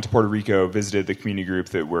ago, I went to Puerto Rico, visited the community group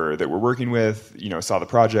that we're working with. Saw the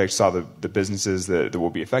project, saw the businesses that will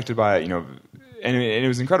be affected by it. And it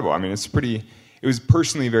was incredible. It was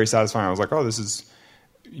personally very satisfying. I was like, oh, this is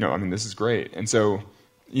great. And so,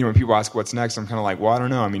 when people ask what's next, I'm kind of like, well, I don't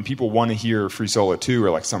know. People want to hear Free Solo 2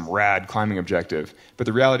 or like some rad climbing objective. But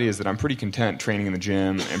the reality is that I'm pretty content training in the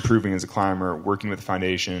gym, improving as a climber, working with the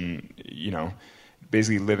foundation,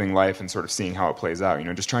 basically living life and sort of seeing how it plays out.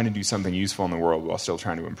 Just trying to do something useful in the world while still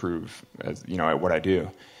trying to improve at what I do.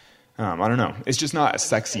 I don't know. It's just not a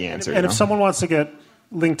sexy answer. And if someone wants to get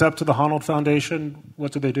linked up to the Honnold Foundation,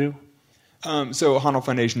 what do they do? So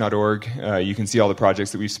honnoldfoundation.org, you can see all the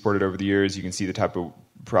projects that we've supported over the years. You can see the type of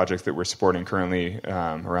projects that we're supporting currently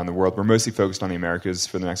around the world. We're mostly focused on the Americas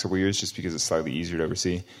for the next couple of years, just because it's slightly easier to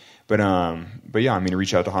oversee. But yeah,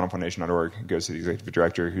 reach out to honnoldfoundation.org. It goes to the executive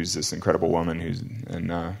director, who's this incredible woman,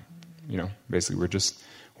 basically we're just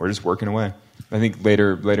working away. I think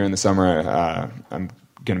later in the summer, I'm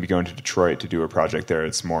going to be going to Detroit to do a project there.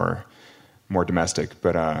 It's more domestic,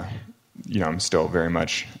 but I'm still very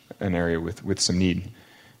much an area with some need.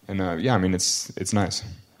 And it's nice.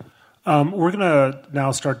 We're going to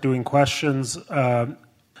now start doing questions.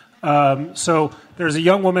 So there's a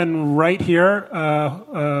young woman right here.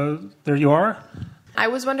 There you are. I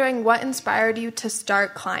was wondering what inspired you to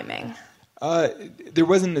start climbing? There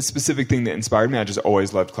wasn't a specific thing that inspired me. I just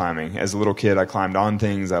always loved climbing. As a little kid, I climbed on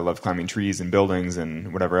things. I loved climbing trees and buildings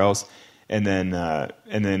and whatever else. And then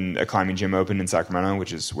a climbing gym opened in Sacramento,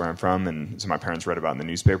 which is where I'm from. And so my parents read about it in the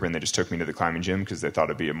newspaper, and they just took me to the climbing gym because they thought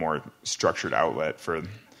it'd be a more structured outlet for...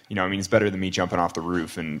 it's better than me jumping off the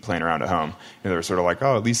roof and playing around at home. They were sort of like,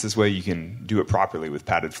 oh, at least this way you can do it properly with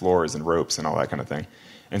padded floors and ropes and all that kind of thing.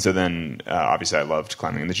 And so then, obviously, I loved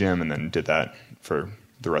climbing in the gym, and then did that for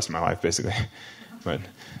the rest of my life, basically. But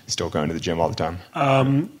still going to the gym all the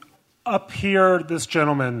time. Up here, this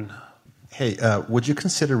gentleman. Hey, would you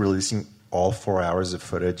consider releasing all 4 hours of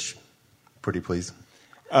footage, pretty please?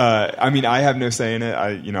 I have no say in it.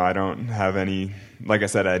 I don't have any... Like I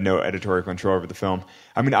said, I had no editorial control over the film.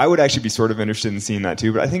 I would actually be sort of interested in seeing that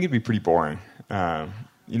too, but I think it'd be pretty boring.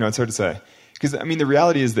 It's hard to say. Because, the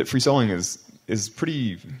reality is that free soloing is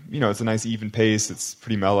pretty, it's a nice even pace. It's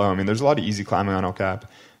pretty mellow. There's a lot of easy climbing on El Cap.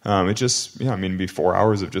 It just, it'd be 4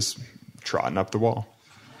 hours of just trotting up the wall.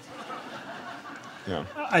 Yeah.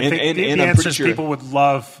 I think the answers people would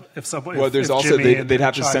love if someone... Well, there's also... They'd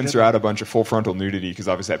have to censor out a bunch of full frontal nudity because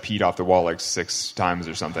obviously I peed off the wall like 6 times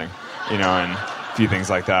or something, and a few things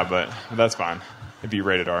like that, but that's fine. It'd be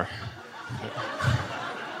rated R.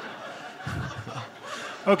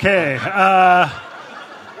 Okay.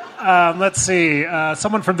 Let's see.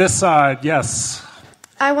 Someone from this side. Yes.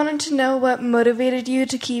 I wanted to know what motivated you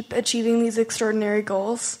to keep achieving these extraordinary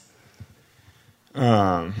goals.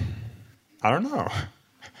 I don't know.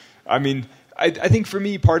 I think for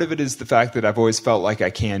me, part of it is the fact that I've always felt like I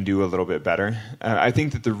can do a little bit better. I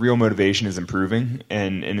think that the real motivation is improving,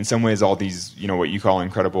 and in some ways, all these, what you call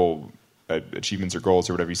incredible achievements or goals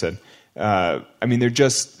or whatever you said. I mean, they're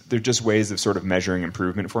just ways of sort of measuring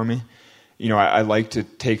improvement for me. I like to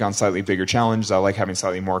take on slightly bigger challenges. I like having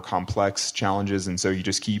slightly more complex challenges, and so you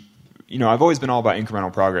just keep. I've always been all about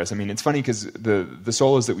incremental progress. I mean, it's funny because the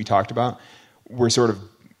solos that we talked about were sort of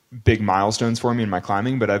big milestones for me in my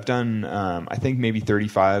climbing, but I've done I think maybe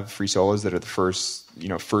 35 free solos that are the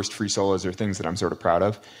first free solos or things that I'm sort of proud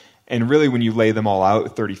of. And really, when you lay them all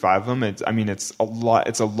out, 35 of them, it's a lot.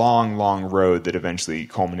 It's a long road that eventually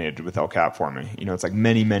culminated with El Cap for me. It's like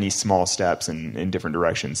many small steps in different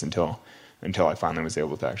directions until I finally was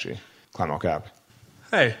able to actually climb El Cap.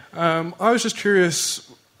 Hey, I was just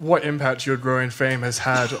curious what impact your growing fame has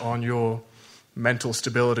had on your mental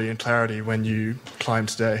stability and clarity when you climb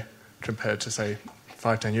today compared to, say,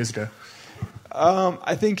 5-10 years ago?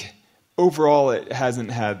 I think overall it hasn't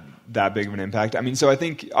had that big of an impact. I mean, so I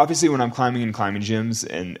think obviously when I'm climbing in climbing gyms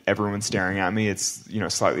and everyone's staring at me, it's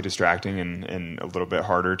slightly distracting and a little bit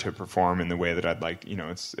harder to perform in the way that I'd like.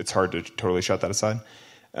 It's hard to totally shut that aside.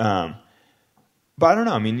 But I don't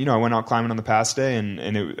know. I mean, I went out climbing on the past day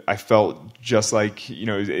and I felt just like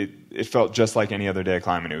it felt just like any other day of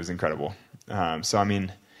climbing. It was incredible. So I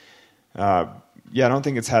mean, I don't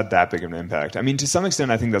think it's had that big of an impact. I mean, to some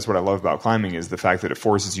extent, I think that's what I love about climbing is the fact that it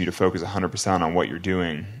forces you to focus 100% on what you're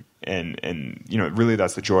doing, and really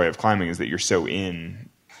that's the joy of climbing is that you're so in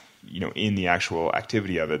the actual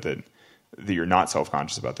activity of it that you're not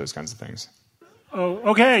self-conscious about those kinds of things. Oh,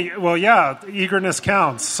 okay. Well, yeah, eagerness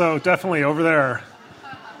counts. So definitely over there.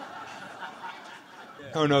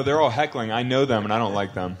 Oh no, they're all heckling. I know them, and I don't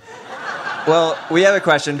like them. Well, we have a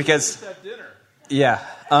question because, yeah,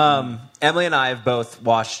 Emily and I have both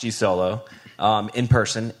watched you solo in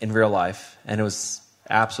person, in real life, and it was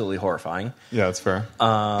absolutely horrifying. Yeah, that's fair.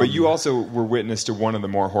 But you also were witness to one of the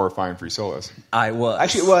more horrifying free solos. I was.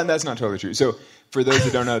 Actually, well, and that's not totally true. So for those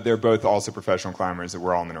that don't know, they're both also professional climbers that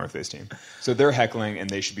we're all on the North Face team. So they're heckling, and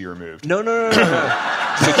they should be removed. No.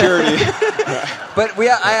 Security. But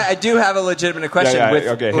I do have a legitimate question.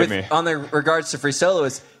 Hit me. On the regards to free solo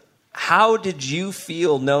is, how did you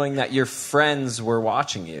feel knowing that your friends were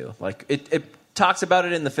watching you? Like it talks about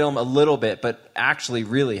it in the film a little bit, but actually,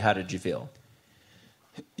 really, how did you feel?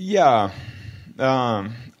 Yeah.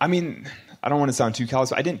 I mean, I don't want to sound too callous,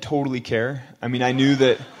 but I didn't totally care. I mean, I knew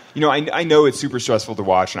that, I know it's super stressful to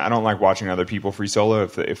watch, and I don't like watching other people free solo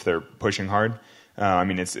if they're pushing hard. I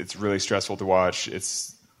mean, it's really stressful to watch.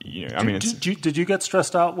 Did you get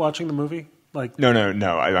stressed out watching the movie? Like No.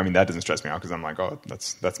 I mean, that doesn't stress me out because I'm like, oh,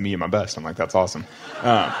 that's me at my best. I'm like, that's awesome.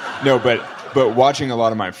 No, but watching a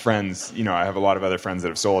lot of my friends, I have a lot of other friends that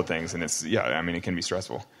have soloed things, and it can be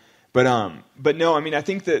stressful. But no, I mean, I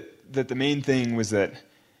think that the main thing was that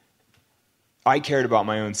I cared about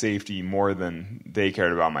my own safety more than they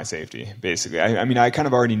cared about my safety. Basically, I mean, I kind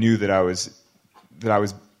of already knew that I was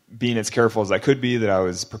being as careful as I could be, that I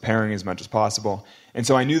was preparing as much as possible, and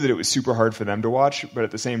so I knew that it was super hard for them to watch. But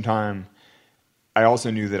at the same time, I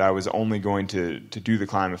also knew that I was only going to do the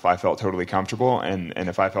climb if I felt totally comfortable, and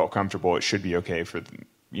if I felt comfortable, it should be okay for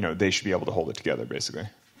they should be able to hold it together. Basically,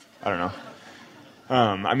 I don't know.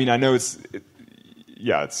 I mean, I know it's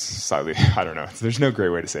slightly, I don't know. There's no great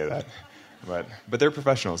way to say that, but they're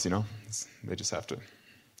professionals, they just have to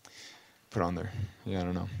put on I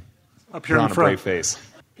don't know. Up here put in on a front. brave face.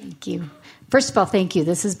 Thank you. First of all, thank you.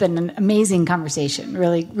 This has been an amazing conversation.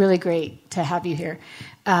 Really, really great to have you here.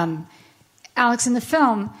 Alex, in the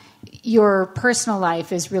film, your personal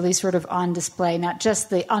life is really sort of on display, not just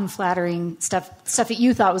the unflattering stuff that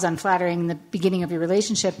you thought was unflattering in the beginning of your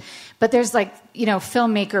relationship, but there's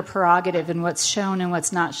filmmaker prerogative in what's shown and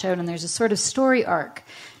what's not shown, and there's a sort of story arc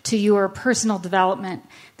to your personal development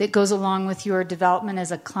that goes along with your development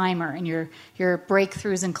as a climber and your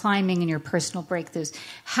breakthroughs in climbing and your personal breakthroughs.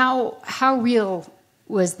 How real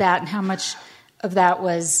was that, and how much of that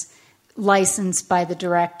was licensed by the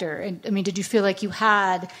director? And I mean, did you feel like you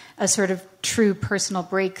had a sort of true personal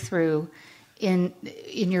breakthrough in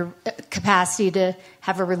your capacity to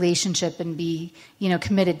have a relationship and be,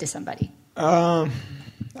 committed to somebody?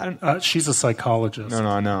 She's a psychologist. No.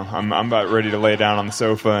 I'm about ready to lay down on the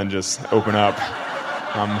sofa and just open up.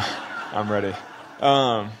 I'm ready.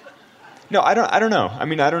 No, I don't know. I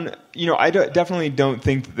mean, definitely don't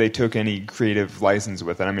think that they took any creative license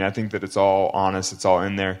with it. I mean, I think that it's all honest. It's all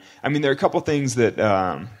in there. I mean, there are a couple things that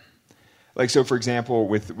like, so for example,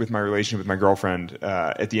 with my relationship with my girlfriend,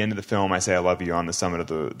 at the end of the film, I say I love you on the summit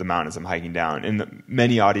of the mountains I'm hiking down. And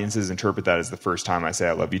many audiences interpret that as the first time I say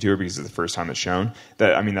I love you to her because it's the first time it's shown.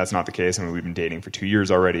 That's not the case. I mean, we've been dating for 2 years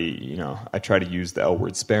already. You know, I try to use the L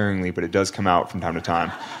word sparingly, but it does come out from time to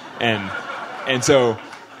time. And so,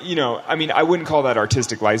 you know, I mean, I wouldn't call that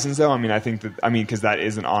artistic license, though. I mean, because that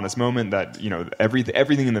is an honest moment that, you know,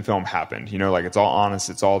 everything in the film happened. You know, like, it's all honest,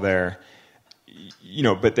 it's all there. You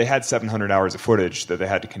know, but they had 700 hours of footage that they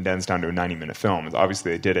had to condense down to a 90-minute film.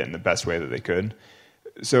 Obviously, they did it in the best way that they could.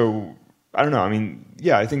 So, I don't know. I mean,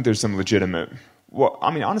 yeah, I think there's some legitimate... Well,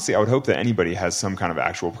 I mean, honestly, I would hope that anybody has some kind of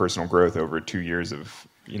actual personal growth over 2 years of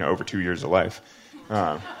life.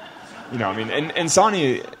 You know, I mean, and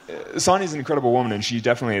Sonny's an incredible woman, and she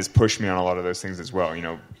definitely has pushed me on a lot of those things as well. You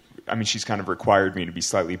know, I mean, she's kind of required me to be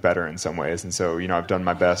slightly better in some ways, and so, you know, I've done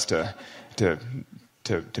my best to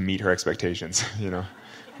meet her expectations, you know.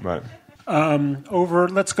 But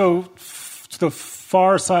let's go to the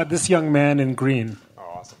far side. This young man in green. Oh,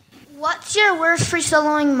 awesome. What's your worst free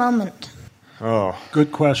soloing moment? Oh,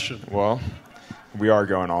 good question. Well, we are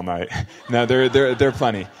going all night. No, there are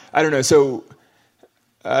plenty. I don't know. So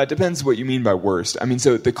it depends what you mean by worst. I mean,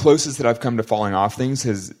 so the closest that I've come to falling off things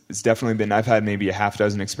has definitely been, I've had maybe a half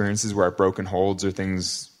dozen experiences where I've broken holds or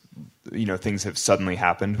things, you know, things have suddenly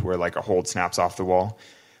happened where like a hold snaps off the wall.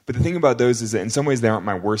 But the thing about those is that in some ways they aren't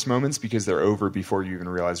my worst moments because they're over before you even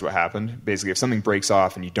realize what happened. Basically, if something breaks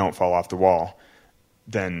off and you don't fall off the wall,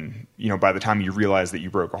 then, you know, by the time you realize that you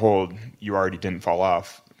broke a hold, you already didn't fall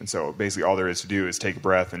off. And so basically all there is to do is take a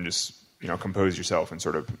breath and just, you know, compose yourself and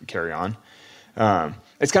sort of carry on.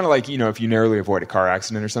 It's kind of like, you know, if you narrowly avoid a car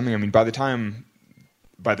accident or something, I mean, by the time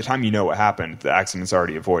you know what happened, the accident's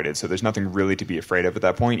already avoided. So there's nothing really to be afraid of at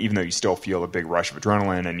that point, even though you still feel a big rush of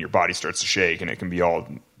adrenaline and your body starts to shake and it can be all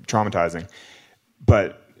traumatizing.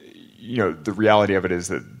 But, you know, the reality of it is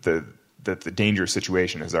that the dangerous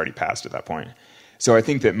situation has already passed at that point. So I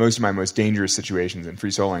think that most of my most dangerous situations in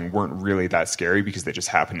free soloing weren't really that scary because they just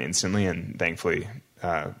happened instantly, and thankfully,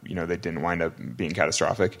 you know, they didn't wind up being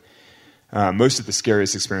catastrophic. Most of the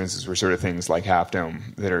scariest experiences were sort of things like Half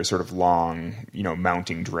Dome that are sort of long, you know,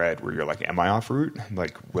 mounting dread where you're like, am I off route?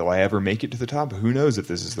 Like, will I ever make it to the top? Who knows if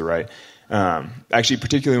this is the right? Actually,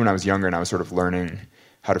 particularly when I was younger and I was sort of learning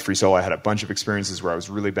how to free solo, I had a bunch of experiences where I was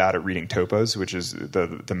really bad at reading topos, which is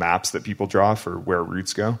the maps that people draw for where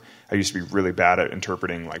routes go. I used to be really bad at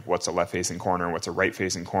interpreting, like, what's a left-facing corner, what's a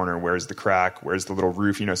right-facing corner, where's the crack, where's the little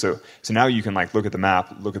roof, you know. So now you can, like, look at the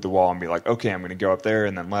map, look at the wall, and be like, okay, I'm going to go up there,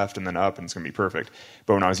 and then left, and then up, and it's going to be perfect.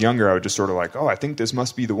 But when I was younger, I would just sort of like, oh, I think this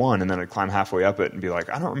must be the one, and then I'd climb halfway up it and be like,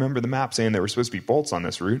 I don't remember the map saying there were supposed to be bolts on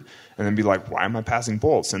this route, and then be like, why am I passing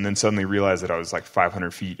bolts? And then suddenly realize that I was like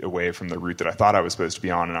 500 feet away from the route that I thought I was supposed to be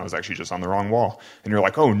on, and I was actually just on the wrong wall. And you're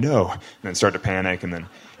like, oh, no, and then start to panic, and then,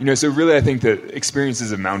 you know, so really I think that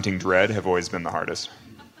experiences of mounting dread have always been the hardest.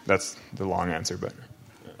 That's the long answer, but...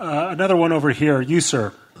 Another one over here. You,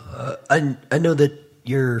 sir. I know that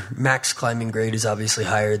your max climbing grade is obviously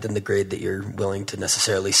higher than the grade that you're willing to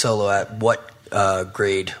necessarily solo at. What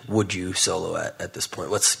grade would you solo at this point?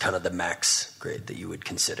 What's kind of the max grade that you would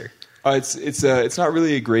consider? It's not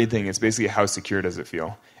really a grade thing. It's basically how secure does it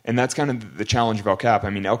feel. And that's kind of the challenge of El Cap. I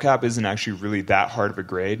mean, El Cap isn't actually really that hard of a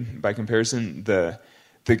grade by comparison. The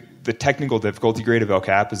technical difficulty grade of El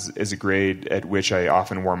Cap is a grade at which I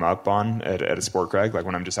often warm up on at a sport crag. Like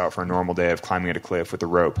when I'm just out for a normal day of climbing at a cliff with a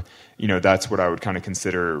rope, you know, that's what I would kind of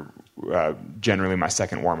consider generally my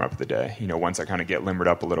second warm up of the day. You know, once I kind of get limbered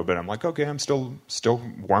up a little bit, I'm like, okay, I'm still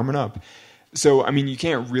warming up. So, I mean, you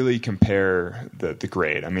can't really compare the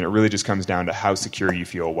grade. I mean, it really just comes down to how secure you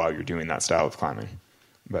feel while you're doing that style of climbing.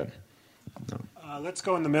 But no. Let's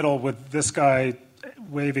go in the middle with this guy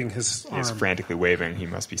waving his arm. He's frantically waving. He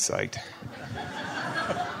must be psyched.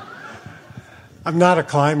 I'm not a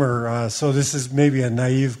climber, so this is maybe a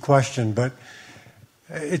naive question, but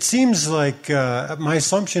it seems like my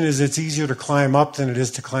assumption is it's easier to climb up than it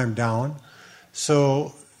is to climb down.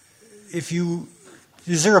 So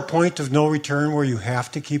is there a point of no return where you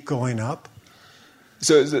have to keep going up?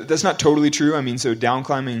 So that's not totally true. I mean, so down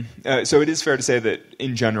climbing, so it is fair to say that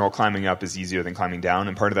in general, climbing up is easier than climbing down.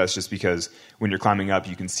 And part of that's just because when you're climbing up,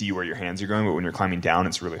 you can see where your hands are going. But when you're climbing down,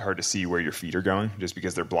 it's really hard to see where your feet are going just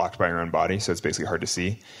because they're blocked by your own body. So it's basically hard to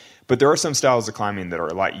see. But there are some styles of climbing that are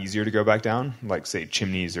a lot easier to go back down, like say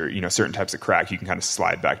chimneys or, you know, certain types of crack. You can kind of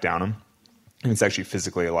slide back down them. And it's actually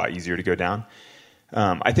physically a lot easier to go down.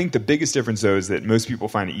 I think the biggest difference, though, is that most people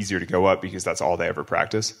find it easier to go up because that's all they ever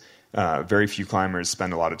practice. Very few climbers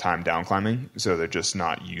spend a lot of time down climbing, so they're just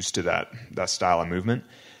not used to that style of movement.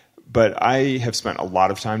 But I have spent a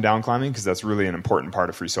lot of time down climbing because that's really an important part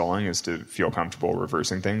of free soloing, is to feel comfortable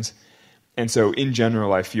reversing things. And so in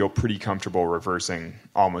general, I feel pretty comfortable reversing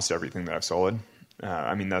almost everything that I've soloed.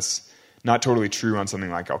 I mean, that's not totally true on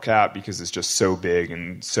something like El Cap because it's just so big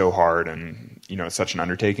and so hard and, it's such an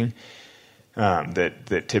undertaking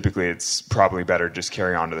that typically it's probably better just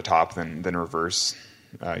carry on to the top than reverse,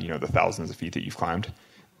 the thousands of feet that you've climbed.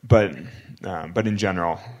 But in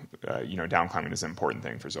general, down climbing is an important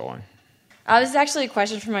thing for soloing. This is actually a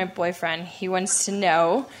question from my boyfriend. He wants to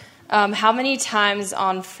know, how many times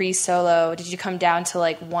on free solo did you come down to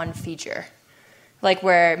like one feature? Like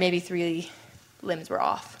where maybe 3 limbs were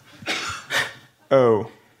off?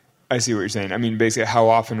 Oh, I see what you're saying. I mean, basically, how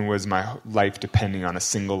often was my life depending on a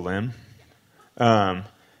single limb? I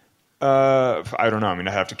don't know. I mean,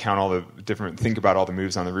 I have to count all the think about all the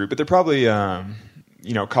moves on the route, but they're probably, a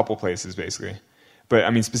couple places basically. But I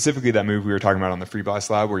mean, specifically that move we were talking about on the free blast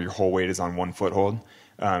slab where your whole weight is on one foothold,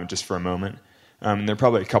 just for a moment. And there are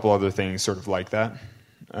probably a couple other things sort of like that.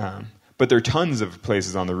 But there are tons of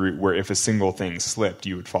places on the route where if a single thing slipped,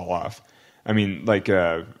 you would fall off. I mean, like,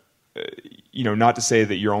 not to say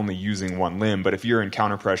that you're only using one limb, but if you're in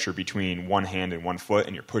counter pressure between one hand and one foot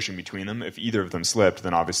and you're pushing between them, if either of them slipped,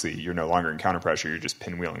 then obviously you're no longer in counter pressure. You're just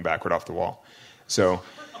pinwheeling backward off the wall. So,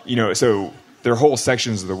 so there are whole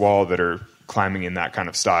sections of the wall that are climbing in that kind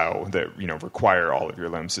of style that, require all of your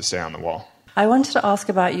limbs to stay on the wall. I wanted to ask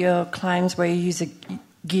about your climbs where you use a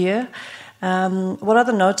gear. What are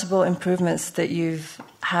the notable improvements that you've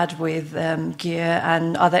had with gear,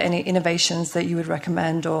 and are there any innovations that you would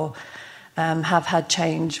recommend or have had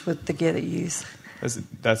change with the gear that you use?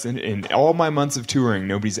 That's in all my months of touring,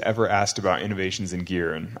 nobody's ever asked about innovations in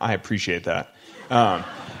gear, and I appreciate that.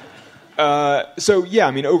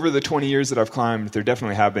 Over the 20 years that I've climbed, there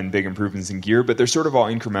definitely have been big improvements in gear, but they're sort of all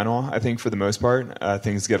incremental, I think, for the most part.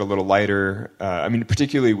 Things get a little lighter.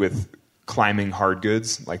 Particularly with climbing hard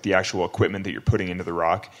goods, like the actual equipment that you're putting into the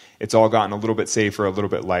rock, it's all gotten a little bit safer, a little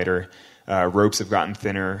bit lighter. Ropes have gotten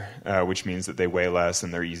thinner, which means that they weigh less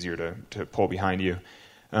and they're easier to pull behind you.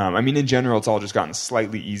 In general, it's all just gotten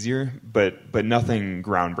slightly easier, but nothing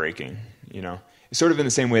groundbreaking, It's sort of in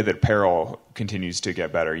the same way that apparel continues to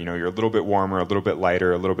get better. You're a little bit warmer, a little bit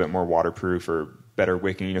lighter, a little bit more waterproof or better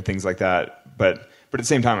wicking, things like that. But at the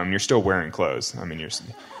same time, you're still wearing clothes. It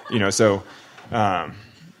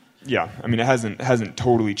hasn't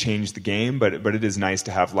totally changed the game, but it is nice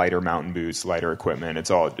to have lighter mountain boots, lighter equipment.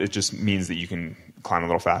 It just means that you can climb a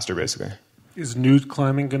little faster, basically. Is nude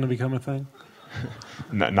climbing going to become a thing?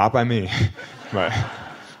 Not by me, but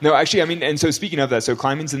no, actually, and so speaking of that, so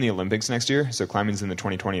climbing's in the Olympics next year. So climbing's in the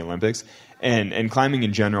 2020 Olympics, and climbing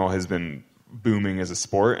in general has been booming as a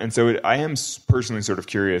sport. And so I am personally sort of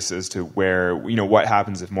curious as to where, what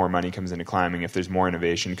happens if more money comes into climbing, if there's more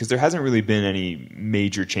innovation, because there hasn't really been any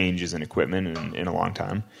major changes in equipment in a long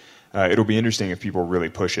time. It'll be interesting if people really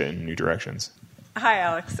push it in new directions. Hi,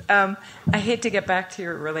 Alex. I hate to get back to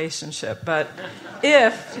your relationship, but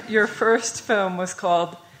if your first film was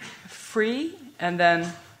called Free and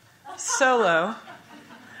then Solo,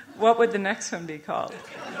 what would the next one be called?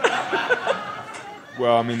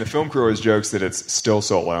 Well, the film crew always jokes that it's still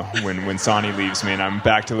solo when Sonny leaves me and I'm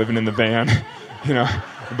back to living in the van,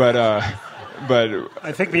 But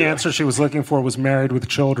I think the answer she was looking for was Married with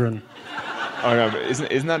Children. Oh no, but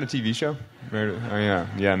isn't that a TV show? Oh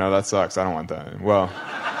yeah. No, that sucks. I don't want that. Well,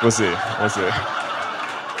 we'll see.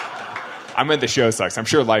 I meant the show sucks. I'm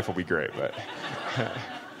sure life will be great, but.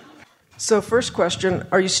 So, first question: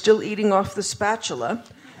 are you still eating off the spatula?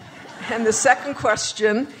 And the second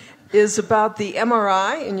question is about the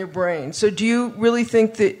MRI in your brain. So do you really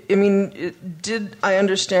think that, did I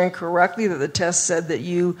understand correctly that the test said that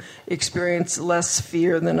you experience less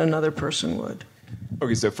fear than another person would?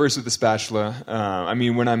 Okay, so first with the spatula.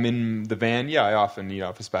 When I'm in the van, I often eat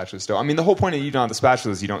off a spatula still. The whole point of eating off the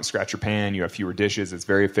spatula is you don't scratch your pan, you have fewer dishes, it's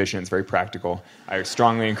very efficient, it's very practical. I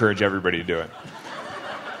strongly encourage everybody to do it.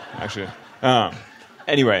 Actually.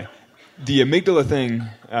 Anyway. The amygdala thing,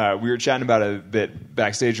 we were chatting about it a bit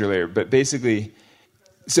backstage earlier, but basically,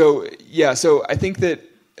 so I think that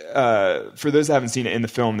for those that haven't seen it in the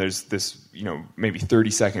film, there's this, maybe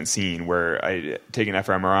 30-second scene where I take an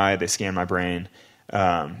fMRI, they scan my brain,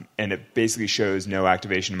 and it basically shows no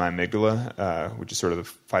activation in my amygdala, which is sort of the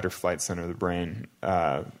fight or flight center of the brain,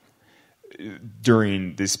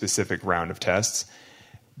 during this specific round of tests.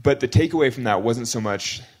 But the takeaway from that wasn't so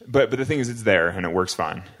much. But the thing is, it's there and it works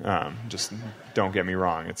fine. Just don't get me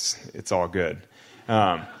wrong; it's all good.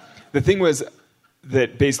 The thing was,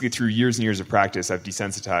 that basically through years and years of practice, I've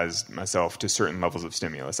desensitized myself to certain levels of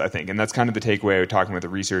stimulus, I think. And that's kind of the takeaway of talking with a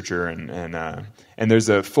researcher. And there's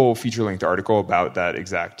a full feature-length article about that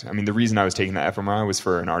exact. I mean, the reason I was taking that fMRI was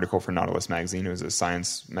for an article for Nautilus magazine. It was a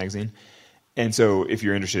science magazine. And so if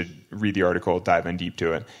you're interested, read the article, dive in deep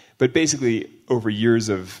to it. But basically, over years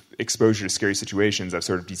of exposure to scary situations, I've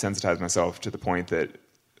sort of desensitized myself to the point that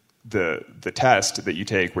the test that you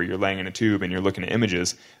take where you're laying in a tube and you're looking at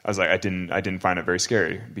images, I was like, I didn't find it very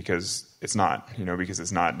scary because it's not, because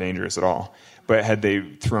it's not dangerous at all. But had they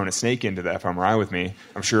thrown a snake into the fMRI with me,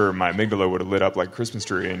 I'm sure my amygdala would have lit up like a Christmas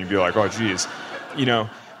tree and you'd be like, oh geez,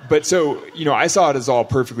 But so, I saw it as all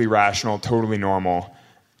perfectly rational, totally normal.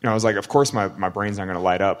 I was like, of course my brain's not going to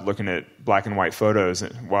light up looking at black and white photos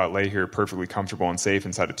while I lay here perfectly comfortable and safe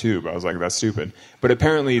inside a tube. I was like, that's stupid. But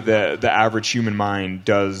apparently the average human mind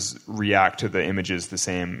does react to the images the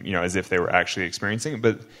same, as if they were actually experiencing it.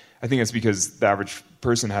 But I think it's because the average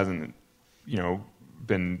person hasn't,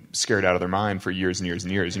 been scared out of their mind for years and years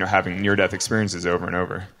and years, having near-death experiences over and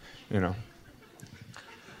over,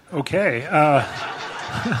 Okay.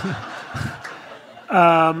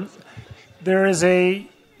 There is a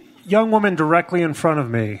young woman directly in front of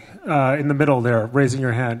me, in the middle there, raising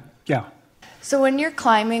your hand. Yeah. So when you're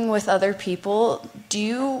climbing with other people, do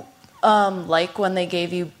you like when they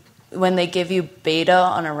give you beta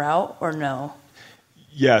on a route or no?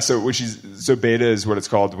 Yeah, so beta is what it's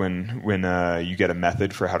called when you get a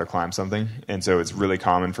method for how to climb something, and so it's really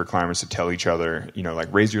common for climbers to tell each other,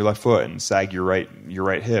 like raise your left foot and sag your right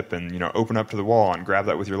hip, and open up to the wall and grab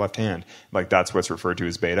that with your left hand. Like that's what's referred to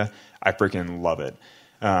as beta. I freaking love it.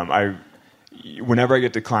 Whenever I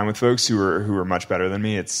get to climb with folks who are much better than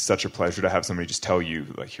me, it's such a pleasure to have somebody just tell you,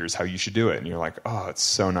 like, here's how you should do it. And you're like, oh, it's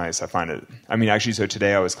so nice. I find it. I mean, actually, so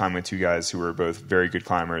today I was climbing with two guys who were both very good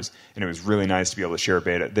climbers, and it was really nice to be able to share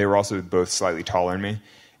beta. They were also both slightly taller than me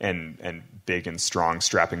and big and strong,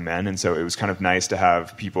 strapping men. And so it was kind of nice to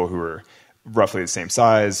have people who were roughly the same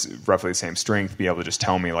size, roughly the same strength, be able to just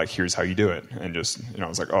tell me, like, here's how you do it. And just, I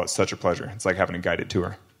was like, oh, it's such a pleasure. It's like having a guided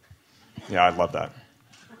tour. Yeah, I love that.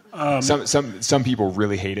 Some people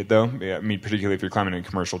really hate it though. I mean, particularly if you're climbing in a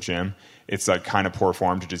commercial gym, it's like kind of poor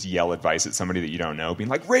form to just yell advice at somebody that you don't know, being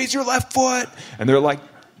like, "Raise your left foot," and they're like,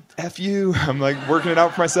 "F you." I'm like working it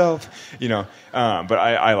out for myself, But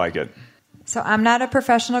I like it. So I'm not a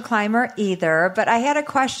professional climber either, but I had a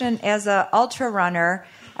question as an ultra runner.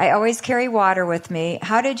 I always carry water with me.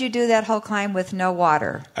 How did you do that whole climb with no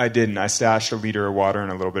water? I didn't. I stashed a liter of water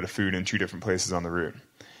and a little bit of food in 2 different places on the route.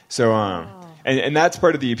 So, and that's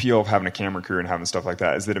part of the appeal of having a camera crew and having stuff like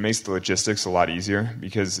that, is that it makes the logistics a lot easier,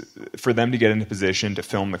 because for them to get into position to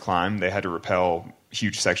film the climb, they had to rappel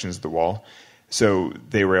huge sections of the wall. So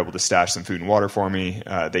they were able to stash some food and water for me.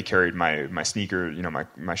 They carried my sneaker,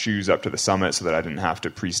 my shoes up to the summit so that I didn't have to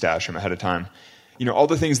pre-stash them ahead of time. All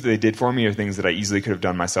the things that they did for me are things that I easily could have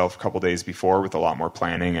done myself a couple days before with a lot more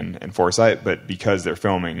planning and foresight. But because they're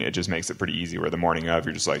filming, it just makes it pretty easy. Where the morning of,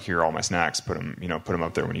 you're just like, here are all my snacks. Put them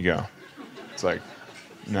up there when you go. It's like,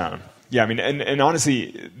 no. Yeah, I mean, and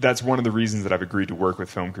honestly, that's one of the reasons that I've agreed to work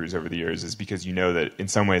with film crews over the years, is because that in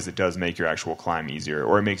some ways it does make your actual climb easier,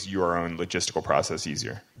 or it makes your own logistical process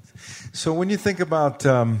easier. So when you think about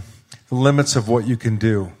the limits of what you can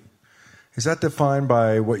do, is that defined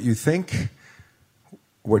by what you think,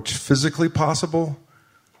 what's physically possible,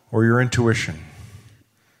 or your intuition?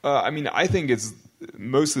 I think it's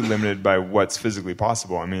mostly limited by what's physically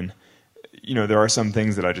possible. I mean, there are some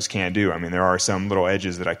things that I just can't do. I mean, there are some little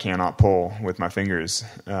edges that I cannot pull with my fingers.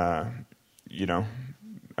 So if you're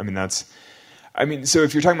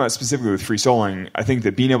talking about specifically with free soloing, I think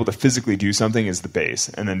that being able to physically do something is the base.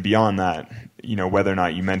 And then beyond that, whether or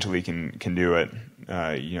not you mentally can do it,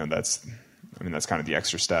 that's kind of the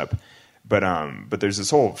extra step. But there's this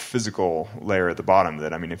whole physical layer at the bottom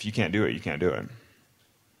that, if you can't do it, you can't do it.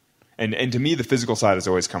 And to me, the physical side has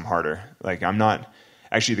always come harder. Like, I'm not...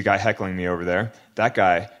 Actually, the guy heckling me over there, that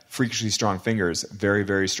guy, freakishly strong fingers, very,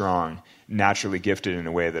 very strong, naturally gifted in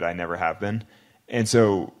a way that I never have been. And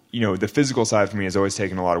so, the physical side for me has always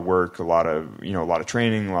taken a lot of work, a lot of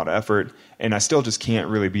training, a lot of effort, and I still just can't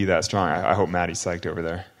really be that strong. I hope Maddie's psyched over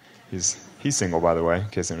there. He's single, by the way, in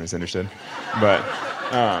case anyone's interested. But,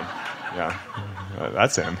 yeah,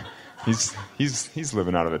 that's him. He's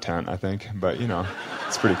living out of a tent, I think. But,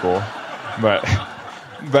 it's pretty cool.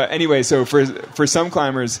 But anyway, so for some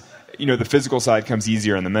climbers, the physical side comes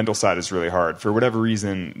easier and the mental side is really hard. For whatever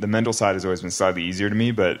reason, the mental side has always been slightly easier to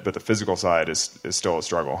me, but the physical side is still a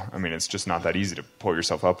struggle. I mean, it's just not that easy to pull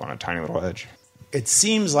yourself up on a tiny little edge. It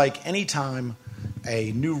seems like any time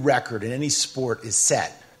a new record in any sport is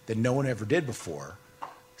set that no one ever did before,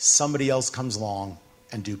 somebody else comes along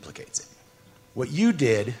and duplicates it. What you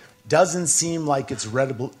did doesn't seem like it's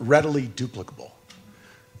readily duplicable.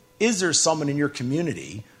 Is there someone in your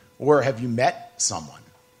community, or have you met someone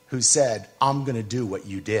who said, I'm going to do what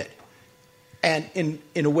you did? And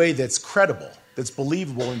in a way that's credible, that's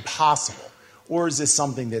believable and possible? Or is this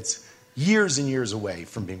something that's years and years away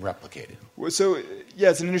from being replicated? Well, so, yeah,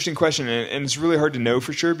 it's an interesting question, and it's really hard to know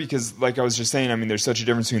for sure because, like I was just saying, I mean, there's such a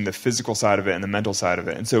difference between the physical side of it and the mental side of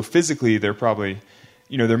it. And so physically, there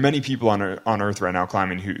are many people on Earth right now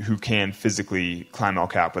climbing who can physically climb El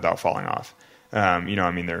Cap without falling off. There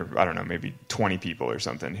are, I don't know, maybe 20 people or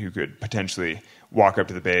something who could potentially walk up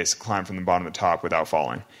to the base, climb from the bottom to the top without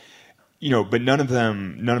falling. But none of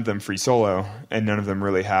them free solo, and none of them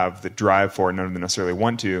really have the drive for it. None of them necessarily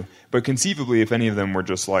want to. But conceivably, if any of them were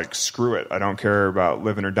just like, screw it, I don't care about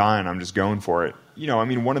living or dying, I'm just going for it.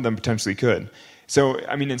 One of them potentially could. So,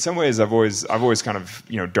 in some ways, I've always kind of,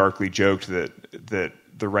 darkly joked that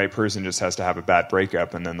the right person just has to have a bad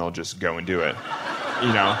breakup, and then they'll just go and do it.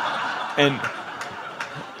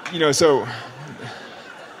 So,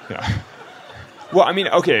 yeah. Well,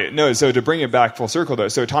 so to bring it back full circle, though,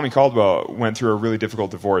 so Tommy Caldwell went through a really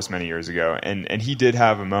difficult divorce many years ago, and he did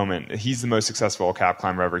have a moment. He's the most successful cap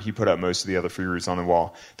climber ever. He put up most of the other free routes on the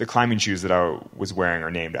wall. The climbing shoes that I was wearing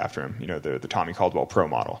are named after him, the Tommy Caldwell Pro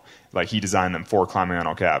model. Like, he designed them for climbing on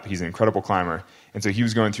El Cap. He's an incredible climber, and so he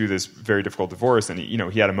was going through this very difficult divorce, and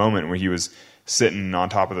he had a moment where he was sitting on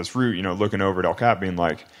top of this route, looking over at El Cap, being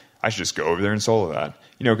like, I should just go over there and solo that.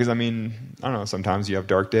 Because, I don't know, sometimes you have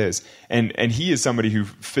dark days. And he is somebody who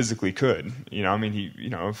physically could.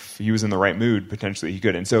 If he was in the right mood, potentially he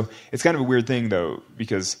could. And so it's kind of a weird thing, though,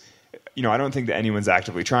 because, I don't think that anyone's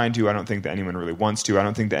actively trying to. I don't think that anyone really wants to. I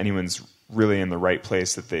don't think that anyone's really in the right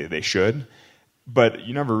place that they should. But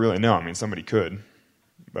you never really know. Somebody could.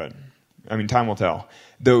 But, time will tell.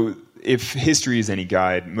 Though, if history is any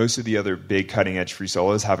guide, most of the other big cutting-edge free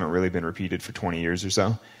solos haven't really been repeated for 20 years or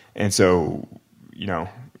so. And so,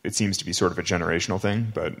 it seems to be sort of a generational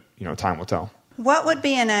thing, but, time will tell. What would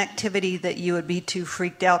be an activity that you would be too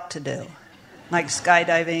freaked out to do? Like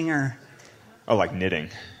skydiving or... Oh, like knitting,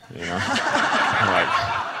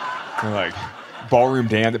 like ballroom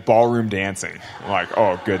dancing. Like,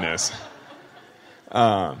 oh, goodness.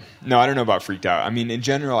 No, I don't know about freaked out. In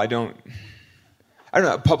general, I don't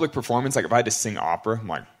know, public performance, like if I had to sing opera, I'm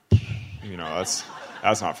like,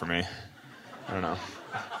 that's not for me. I don't know.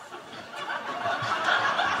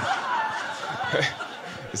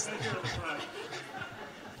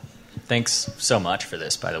 Thanks so much for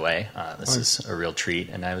this, by the way. This is a real treat.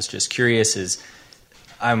 And I was just curious,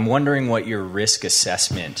 I'm wondering what your risk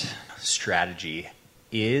assessment strategy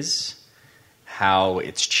is, how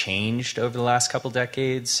it's changed over the last couple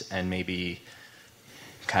decades, and maybe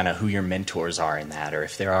kind of who your mentors are in that, or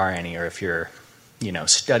if there are any, or if you're,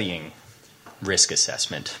 studying risk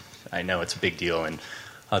assessment. I know it's a big deal in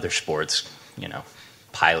other sports,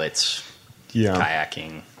 pilots,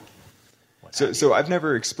 kayaking. So I've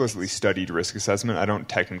never explicitly studied risk assessment. I don't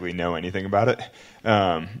technically know anything about it,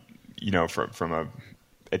 from a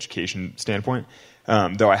education standpoint.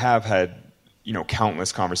 Though I have had,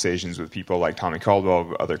 countless conversations with people like Tommy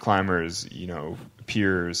Caldwell, other climbers,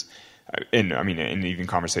 peers, and even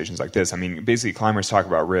conversations like this. Basically climbers talk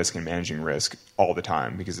about risk and managing risk all the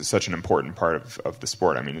time because it's such an important part of the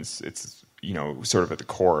sport. It's sort of at the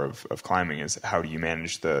core of climbing is how do you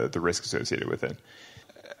manage the risk associated with it.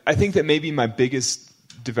 I think that maybe my biggest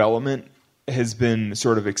development has been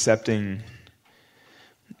sort of accepting,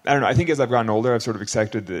 I don't know, I think as I've gotten older, I've sort of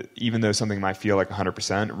accepted that even though something might feel like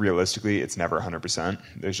 100%, realistically, it's never 100%.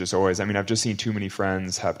 There's just always, I've just seen too many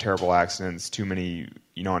friends have terrible accidents, too many,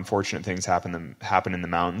 unfortunate things happen in the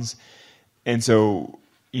mountains. And so,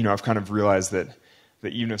 I've kind of realized that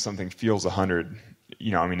even if something feels 100,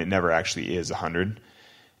 it never actually is 100.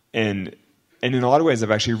 And in a lot of ways,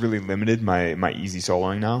 I've actually really limited my easy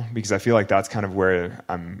soloing now because I feel like that's kind of where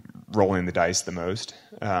I'm rolling the dice the most.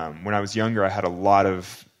 When I was younger, I had a lot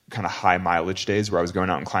of kind of high mileage days where I was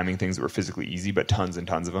going out and climbing things that were physically easy, but tons and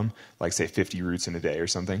tons of them, like say 50 routes in a day or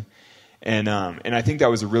something. And I think that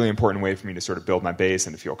was a really important way for me to sort of build my base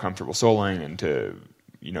and to feel comfortable soloing and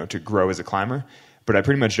to grow as a climber. But I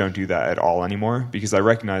pretty much don't do that at all anymore because I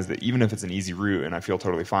recognize that even if it's an easy route and I feel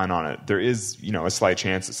totally fine on it, there is, a slight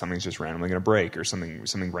chance that something's just randomly going to break or something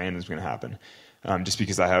random is going to happen. Just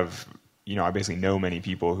because I have, I basically know many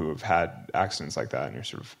people who have had accidents like that and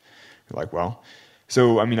you're like, well.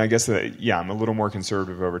 So, I mean, I guess that, yeah, I'm a little more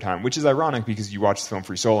conservative over time, which is ironic because you watch the film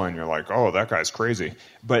Free Solo and you're like, oh, that guy's crazy.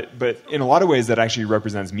 But in a lot of ways, that actually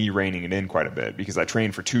represents me reining it in quite a bit, because I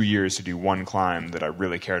trained for 2 years to do one climb that I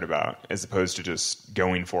really cared about, as opposed to just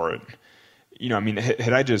going for it. You know, I mean,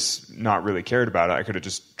 had I just not really cared about it, I could have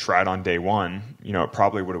just tried on day one. You know, it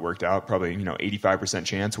probably would have worked out. Probably, 85%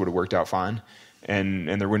 chance would have worked out fine. And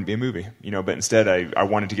there wouldn't be a movie, but instead I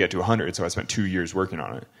wanted to get to 100, so I spent 2 years working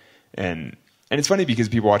on it. And it's funny because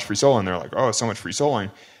people watch Free Solo and they're like, oh, so much free soloing.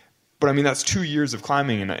 But I mean, that's 2 years of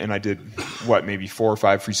climbing, and I did, maybe 4 or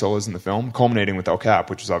 5 free solos in the film, culminating with El Cap,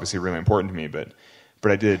 which was obviously really important to me. But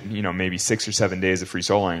I did, maybe 6 or 7 days of free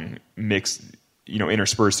soloing mixed,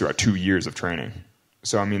 interspersed throughout 2 years of training.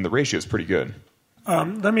 So, I mean, the ratio is pretty good.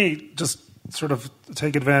 Let me just sort of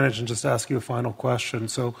take advantage and just ask you a final question.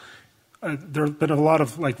 So there have been a lot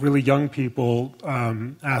of really young people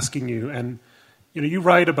asking you, and you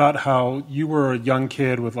write about how you were a young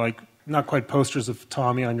kid with not quite posters of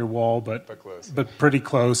Tommy on your wall, but pretty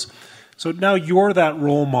close. So now you're that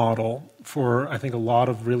role model for, I think, a lot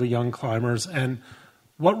of really young climbers. And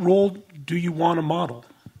what role do you want to model?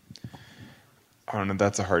 I don't know.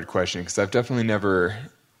 That's a hard question, because I've definitely never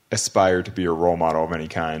aspired to be a role model of any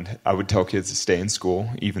kind. I would tell kids to stay in school,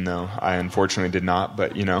 even though I unfortunately did not.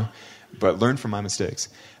 But learn from my mistakes.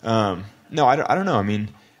 No, I don't know. I mean,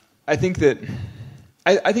 I think that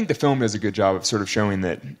I think the film does a good job of sort of showing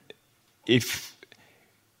that if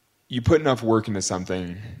you put enough work into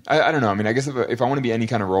something, I don't know. I mean, I guess if I want to be any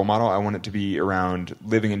kind of role model, I want it to be around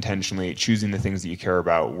living intentionally, choosing the things that you care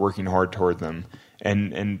about, working hard toward them,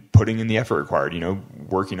 and putting in the effort required,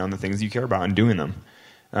 working on the things you care about and doing them.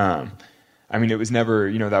 I mean, it was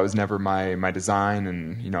never, that was never my design,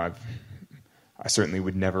 and, I certainly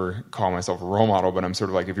would never call myself a role model, but I'm sort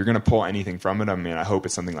of like, if you're going to pull anything from it, I mean, I hope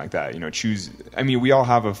it's something like that. We all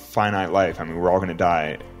have a finite life. I mean, we're all going to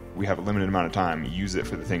die. We have a limited amount of time. Use it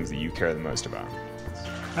for the things that you care the most about.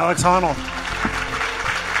 Alex Honnold.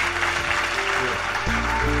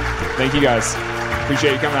 Thank you, guys.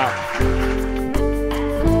 Appreciate you coming out.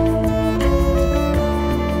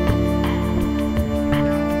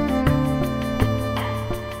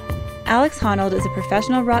 Alex Honnold is a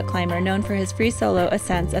professional rock climber known for his free solo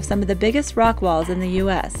ascents of some of the biggest rock walls in the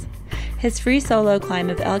U.S. His free solo climb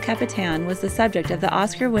of El Capitan was the subject of the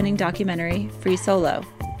Oscar-winning documentary Free Solo.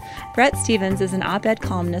 Bret Stephens is an op-ed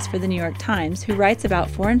columnist for the New York Times who writes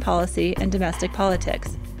about foreign policy and domestic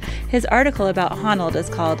politics. His article about Honnold is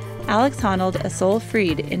called Alex Honnold, a Soul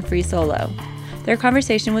Freed in Free Solo. Their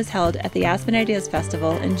conversation was held at the Aspen Ideas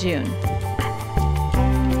Festival in June.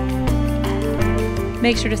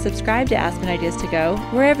 Make sure to subscribe to Aspen Ideas to Go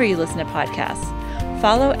wherever you listen to podcasts.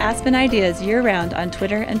 Follow Aspen Ideas year-round on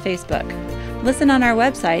Twitter and Facebook. Listen on our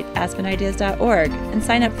website, aspenideas.org, and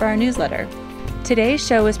sign up for our newsletter. Today's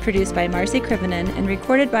show was produced by Marcy Krivonen and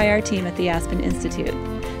recorded by our team at the Aspen Institute.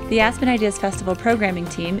 The Aspen Ideas Festival programming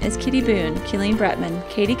team is Kitty Boone, Keeleen Bretman,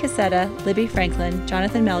 Katie Cassetta, Libby Franklin,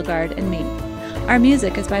 Jonathan Melgard, and me. Our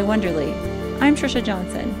music is by Wonderly. I'm Trisha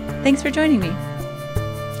Johnson. Thanks for joining me.